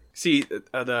Right. see,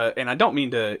 and I don't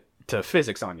mean to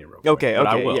physics on you real quick. Okay. but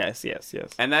I will. Yes.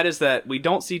 And that is that we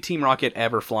don't see Team Rocket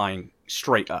ever flying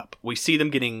straight up. We see them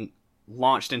getting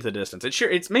launched into the distance.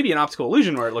 It's maybe an optical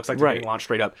illusion where it looks like they're Right. being launched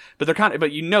straight up, but they're kind of, but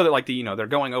that like they're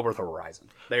going over the horizon.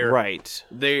 They're Right.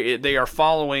 They are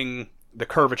following the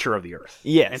curvature of the Earth.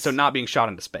 Yes. And so not being shot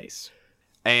into space.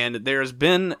 And there was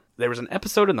an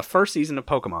episode in the first season of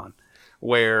Pokemon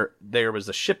where there was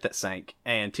a ship that sank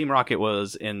and Team Rocket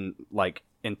was in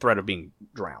threat of being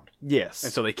drowned. Yes.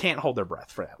 And so they can't hold their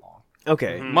breath for that long.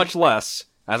 Okay. Much less,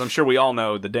 as I'm sure we all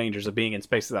know, the dangers of being in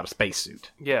space without a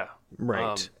spacesuit. Yeah.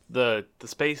 Right. The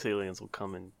space aliens will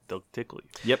come and they'll tickle you.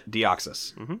 Yep,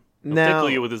 Deoxys. He'll Now, tickle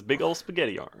you with his big old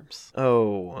spaghetti arms.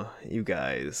 oh, you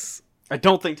guys. I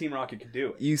don't think Team Rocket could do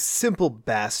it. You simple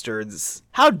bastards.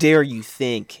 How dare you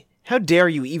think? How dare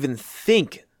you even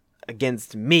think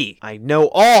against me? I know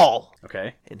all.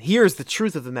 Okay. And here's the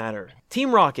truth of the matter.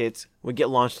 Team Rocket would get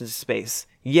launched into space.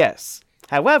 Yes.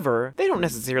 However, they don't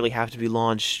necessarily have to be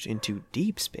launched into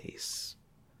deep space.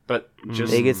 But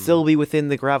just They could still be within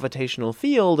the gravitational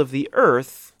field of the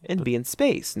Earth and be in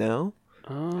space, no?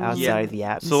 Outside the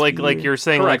atmosphere. So like you're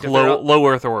saying Correct, like if they're low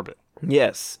Earth orbit.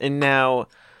 Yes, and now,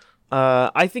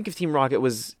 I think if Team Rocket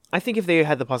I think if they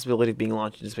had the possibility of being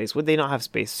launched into space, would they not have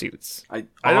space suits I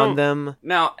on don't. them?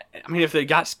 Now, I mean, if they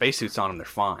got spacesuits on them, they're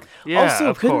fine. Yeah, also,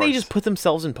 of couldn't they course. just put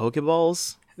themselves in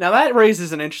Pokeballs? Now that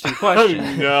raises an interesting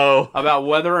question No. about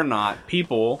whether or not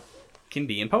people can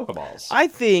be in Pokeballs. I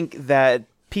think that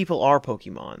people are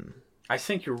Pokemon. I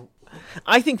think you're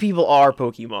I think people are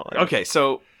Pokemon. okay.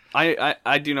 So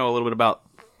I do know a little bit about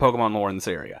Pokemon lore in this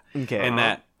area, Okay. and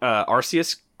that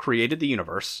Arceus created the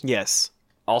universe, Yes.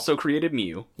 also created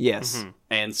Mew, Yes.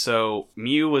 and so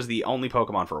Mew was the only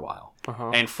Pokemon for a while.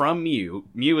 And from Mew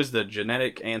is the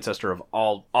genetic ancestor of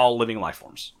all living life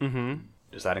forms. Mm-hmm.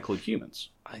 Does that include humans?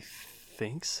 I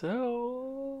think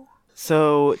so.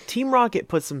 So Team Rocket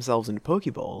puts themselves into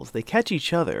Pokeballs. They catch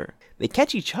each other.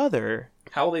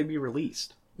 How will they be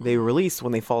released? They release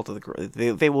when they fall to the ground.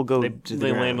 They will go to the They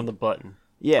ground. land on the button.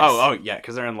 Yes. Oh, yeah,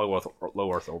 because they're in low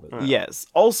Earth orbit. Yes.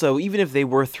 Also, even if they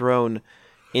were thrown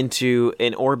into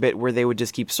an orbit where they would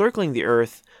just keep circling the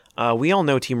Earth, we all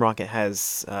know Team Rocket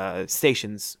has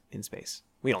stations in space.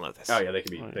 We all know this. Oh yeah, they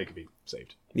could be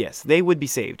saved. Yes, they would be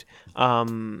saved.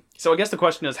 So I guess the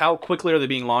question is, how quickly are they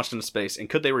being launched into space, and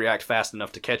could they react fast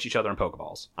enough to catch each other in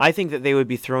Pokeballs? I think that they would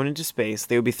be thrown into space.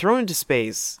 They would be thrown into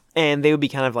space, and they would be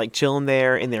kind of like chilling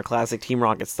there in their classic Team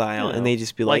Rocket style, and they'd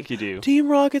just be like like, you do. Team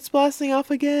Rocket's blasting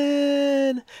off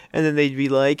again! And then they'd be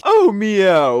like, oh,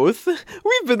 Meowth,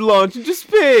 we've been launched into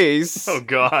space! Oh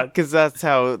God. Because that's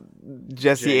how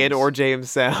Jesse James. and or James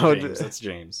sound. James, that's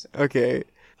James. Okay.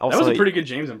 Also, That was a pretty good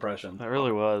James impression. That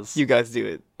really was. You guys do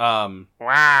it.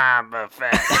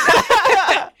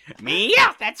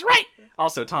 Meow, that's right.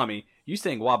 Also, Tommy, you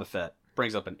saying Wobbuffet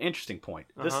brings up an interesting point.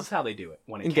 This is how they do it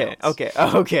when it Okay,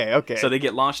 counts. okay. So they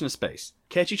get launched into space,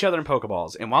 catch each other in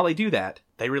Pokeballs, and while they do that,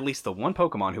 they release the one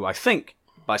Pokemon who I think,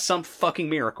 by some fucking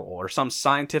miracle or some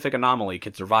scientific anomaly,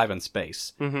 can survive in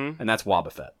space, and that's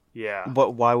Wobbuffet. Yeah.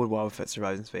 But why would Wobbuffet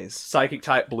survive in space? Psychic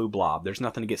type blue blob. There's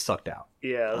nothing to get sucked out.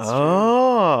 Yeah. That's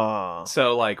Oh.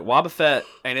 So, like, Wobbuffet,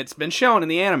 and it's been shown in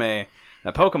the anime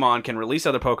that Pokemon can release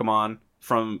other Pokemon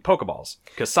from Pokeballs,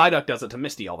 because Psyduck does it to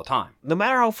Misty all the time. No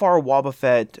matter how far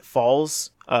Wobbuffet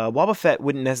falls, Wobbuffet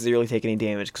wouldn't necessarily take any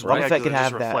damage, because Right. Wobbuffet could it just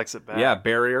have that. reflects it back. Yeah,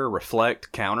 barrier,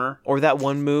 reflect, counter. Or that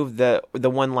one move, the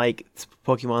one like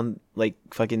Pokemon like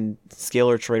fucking skill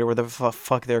or trait or whatever the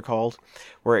fuck they're called,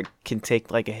 where it can take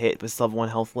like a hit but still have 1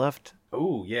 health left.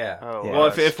 Ooh, yeah. Oh, Yeah. Well,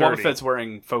 if sturdy. Wobbuffet's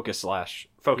wearing Focus Yeah.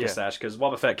 Sash, because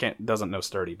Wobbuffet doesn't know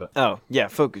sturdy, but Oh yeah,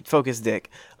 Focus Dick.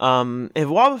 If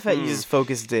Wobbuffet uses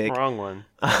Focus Dick, Wrong one.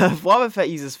 if Wobbuffet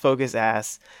uses Focus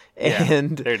Ass,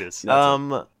 and There it is.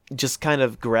 just kind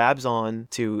of grabs on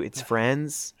to its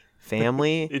friends,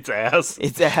 family, It's ass.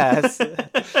 its ass.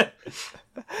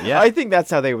 yeah, I think that's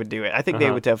how they would do it. I think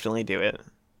they would definitely do it.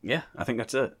 yeah, I think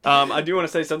that's it. I do want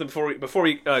to say something before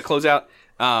we close out.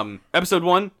 Episode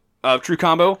 1 of True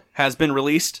Combo has been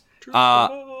released.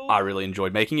 I really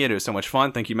enjoyed making it. It was so much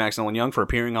fun. Thank you, Max Nolan Young, for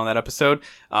appearing on that episode.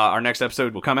 Our next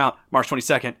episode will come out March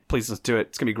 22nd. Please listen to it.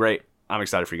 It's going to be great. I'm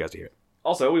excited for you guys to hear it.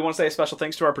 Also, we want to say a special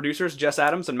thanks to our producers, Jess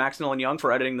Adams and Max Nolan Young,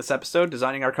 for editing this episode,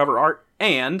 designing our cover art,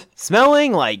 and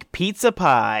Smelling like pizza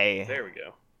pie. There we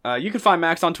go. you can find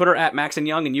Max on Twitter at Max and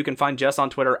Young, and you can find Jess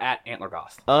on Twitter at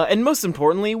AntlerGoth. And most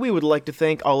importantly, we would like to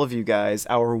thank all of you guys,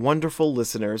 our wonderful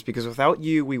listeners, because without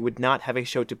you, we would not have a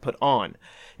show to put on.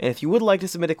 And if you would like to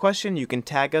submit a question, you can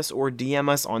tag us or DM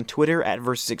us on Twitter at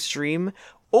VersusExtreme,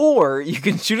 or you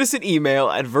can shoot us an email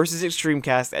at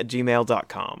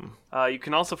versusextremecast@gmail.com. You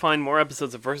can also find more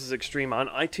episodes of Versus Extreme on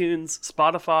iTunes,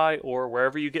 Spotify, or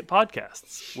wherever you get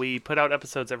podcasts. We put out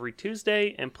episodes every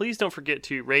Tuesday, and please don't forget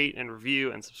to rate and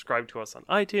review and subscribe to us on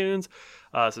iTunes,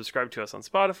 subscribe to us on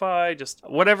Spotify, just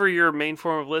whatever your main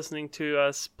form of listening to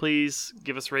us. Please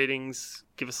give us ratings,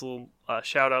 give us a little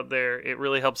shout out there. It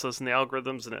really helps us in the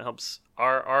algorithms, and it helps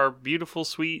our beautiful,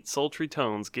 sweet, sultry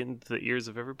tones get into the ears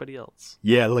of everybody else.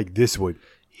 Yeah, like this one.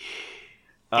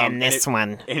 And this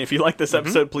one. And if you like this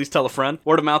episode, please tell a friend.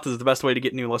 Word of mouth is the best way to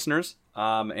get new listeners.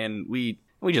 And we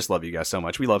just love you guys so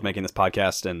much. We love making this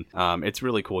podcast, and it's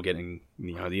really cool getting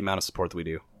the amount of support that we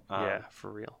do. Yeah, for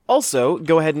real. Also,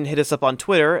 go ahead and hit us up on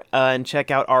Twitter and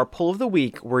check out our poll of the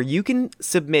week, where you can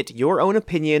submit your own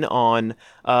opinion on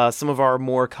some of our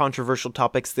more controversial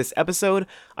topics this episode.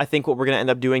 I think what we're going to end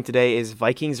up doing today is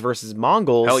Vikings versus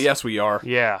Mongols. Hell yes, we are.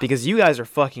 Yeah. Because you guys are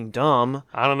fucking dumb.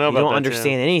 I don't know You about don't that,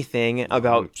 understand anything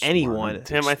about smart. anyone.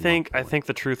 Tim, I think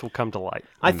the truth will come to light.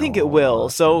 I think it will.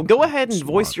 So go ahead and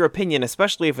voice your opinion,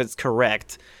 especially if it's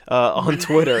correct, on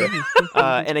Twitter.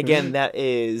 And again, that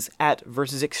is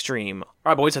 @versusextreme. All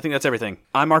right, boys, I think that's everything.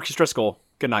 I'm Marcus Driscoll.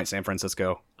 Good night, San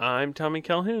Francisco. I'm Tommy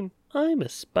Calhoun. I'm a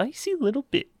spicy little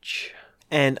bitch.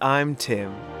 And I'm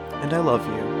Tim, and I love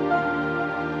you.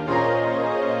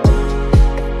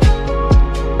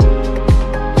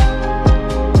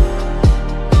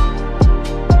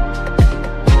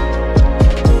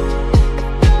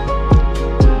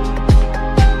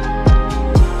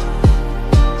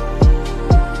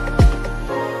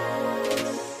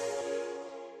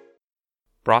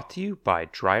 Brought to you by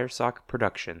Dryer Sock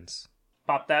Productions.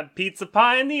 Pop that pizza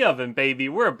pie in the oven, baby.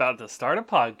 We're about to start a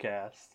podcast.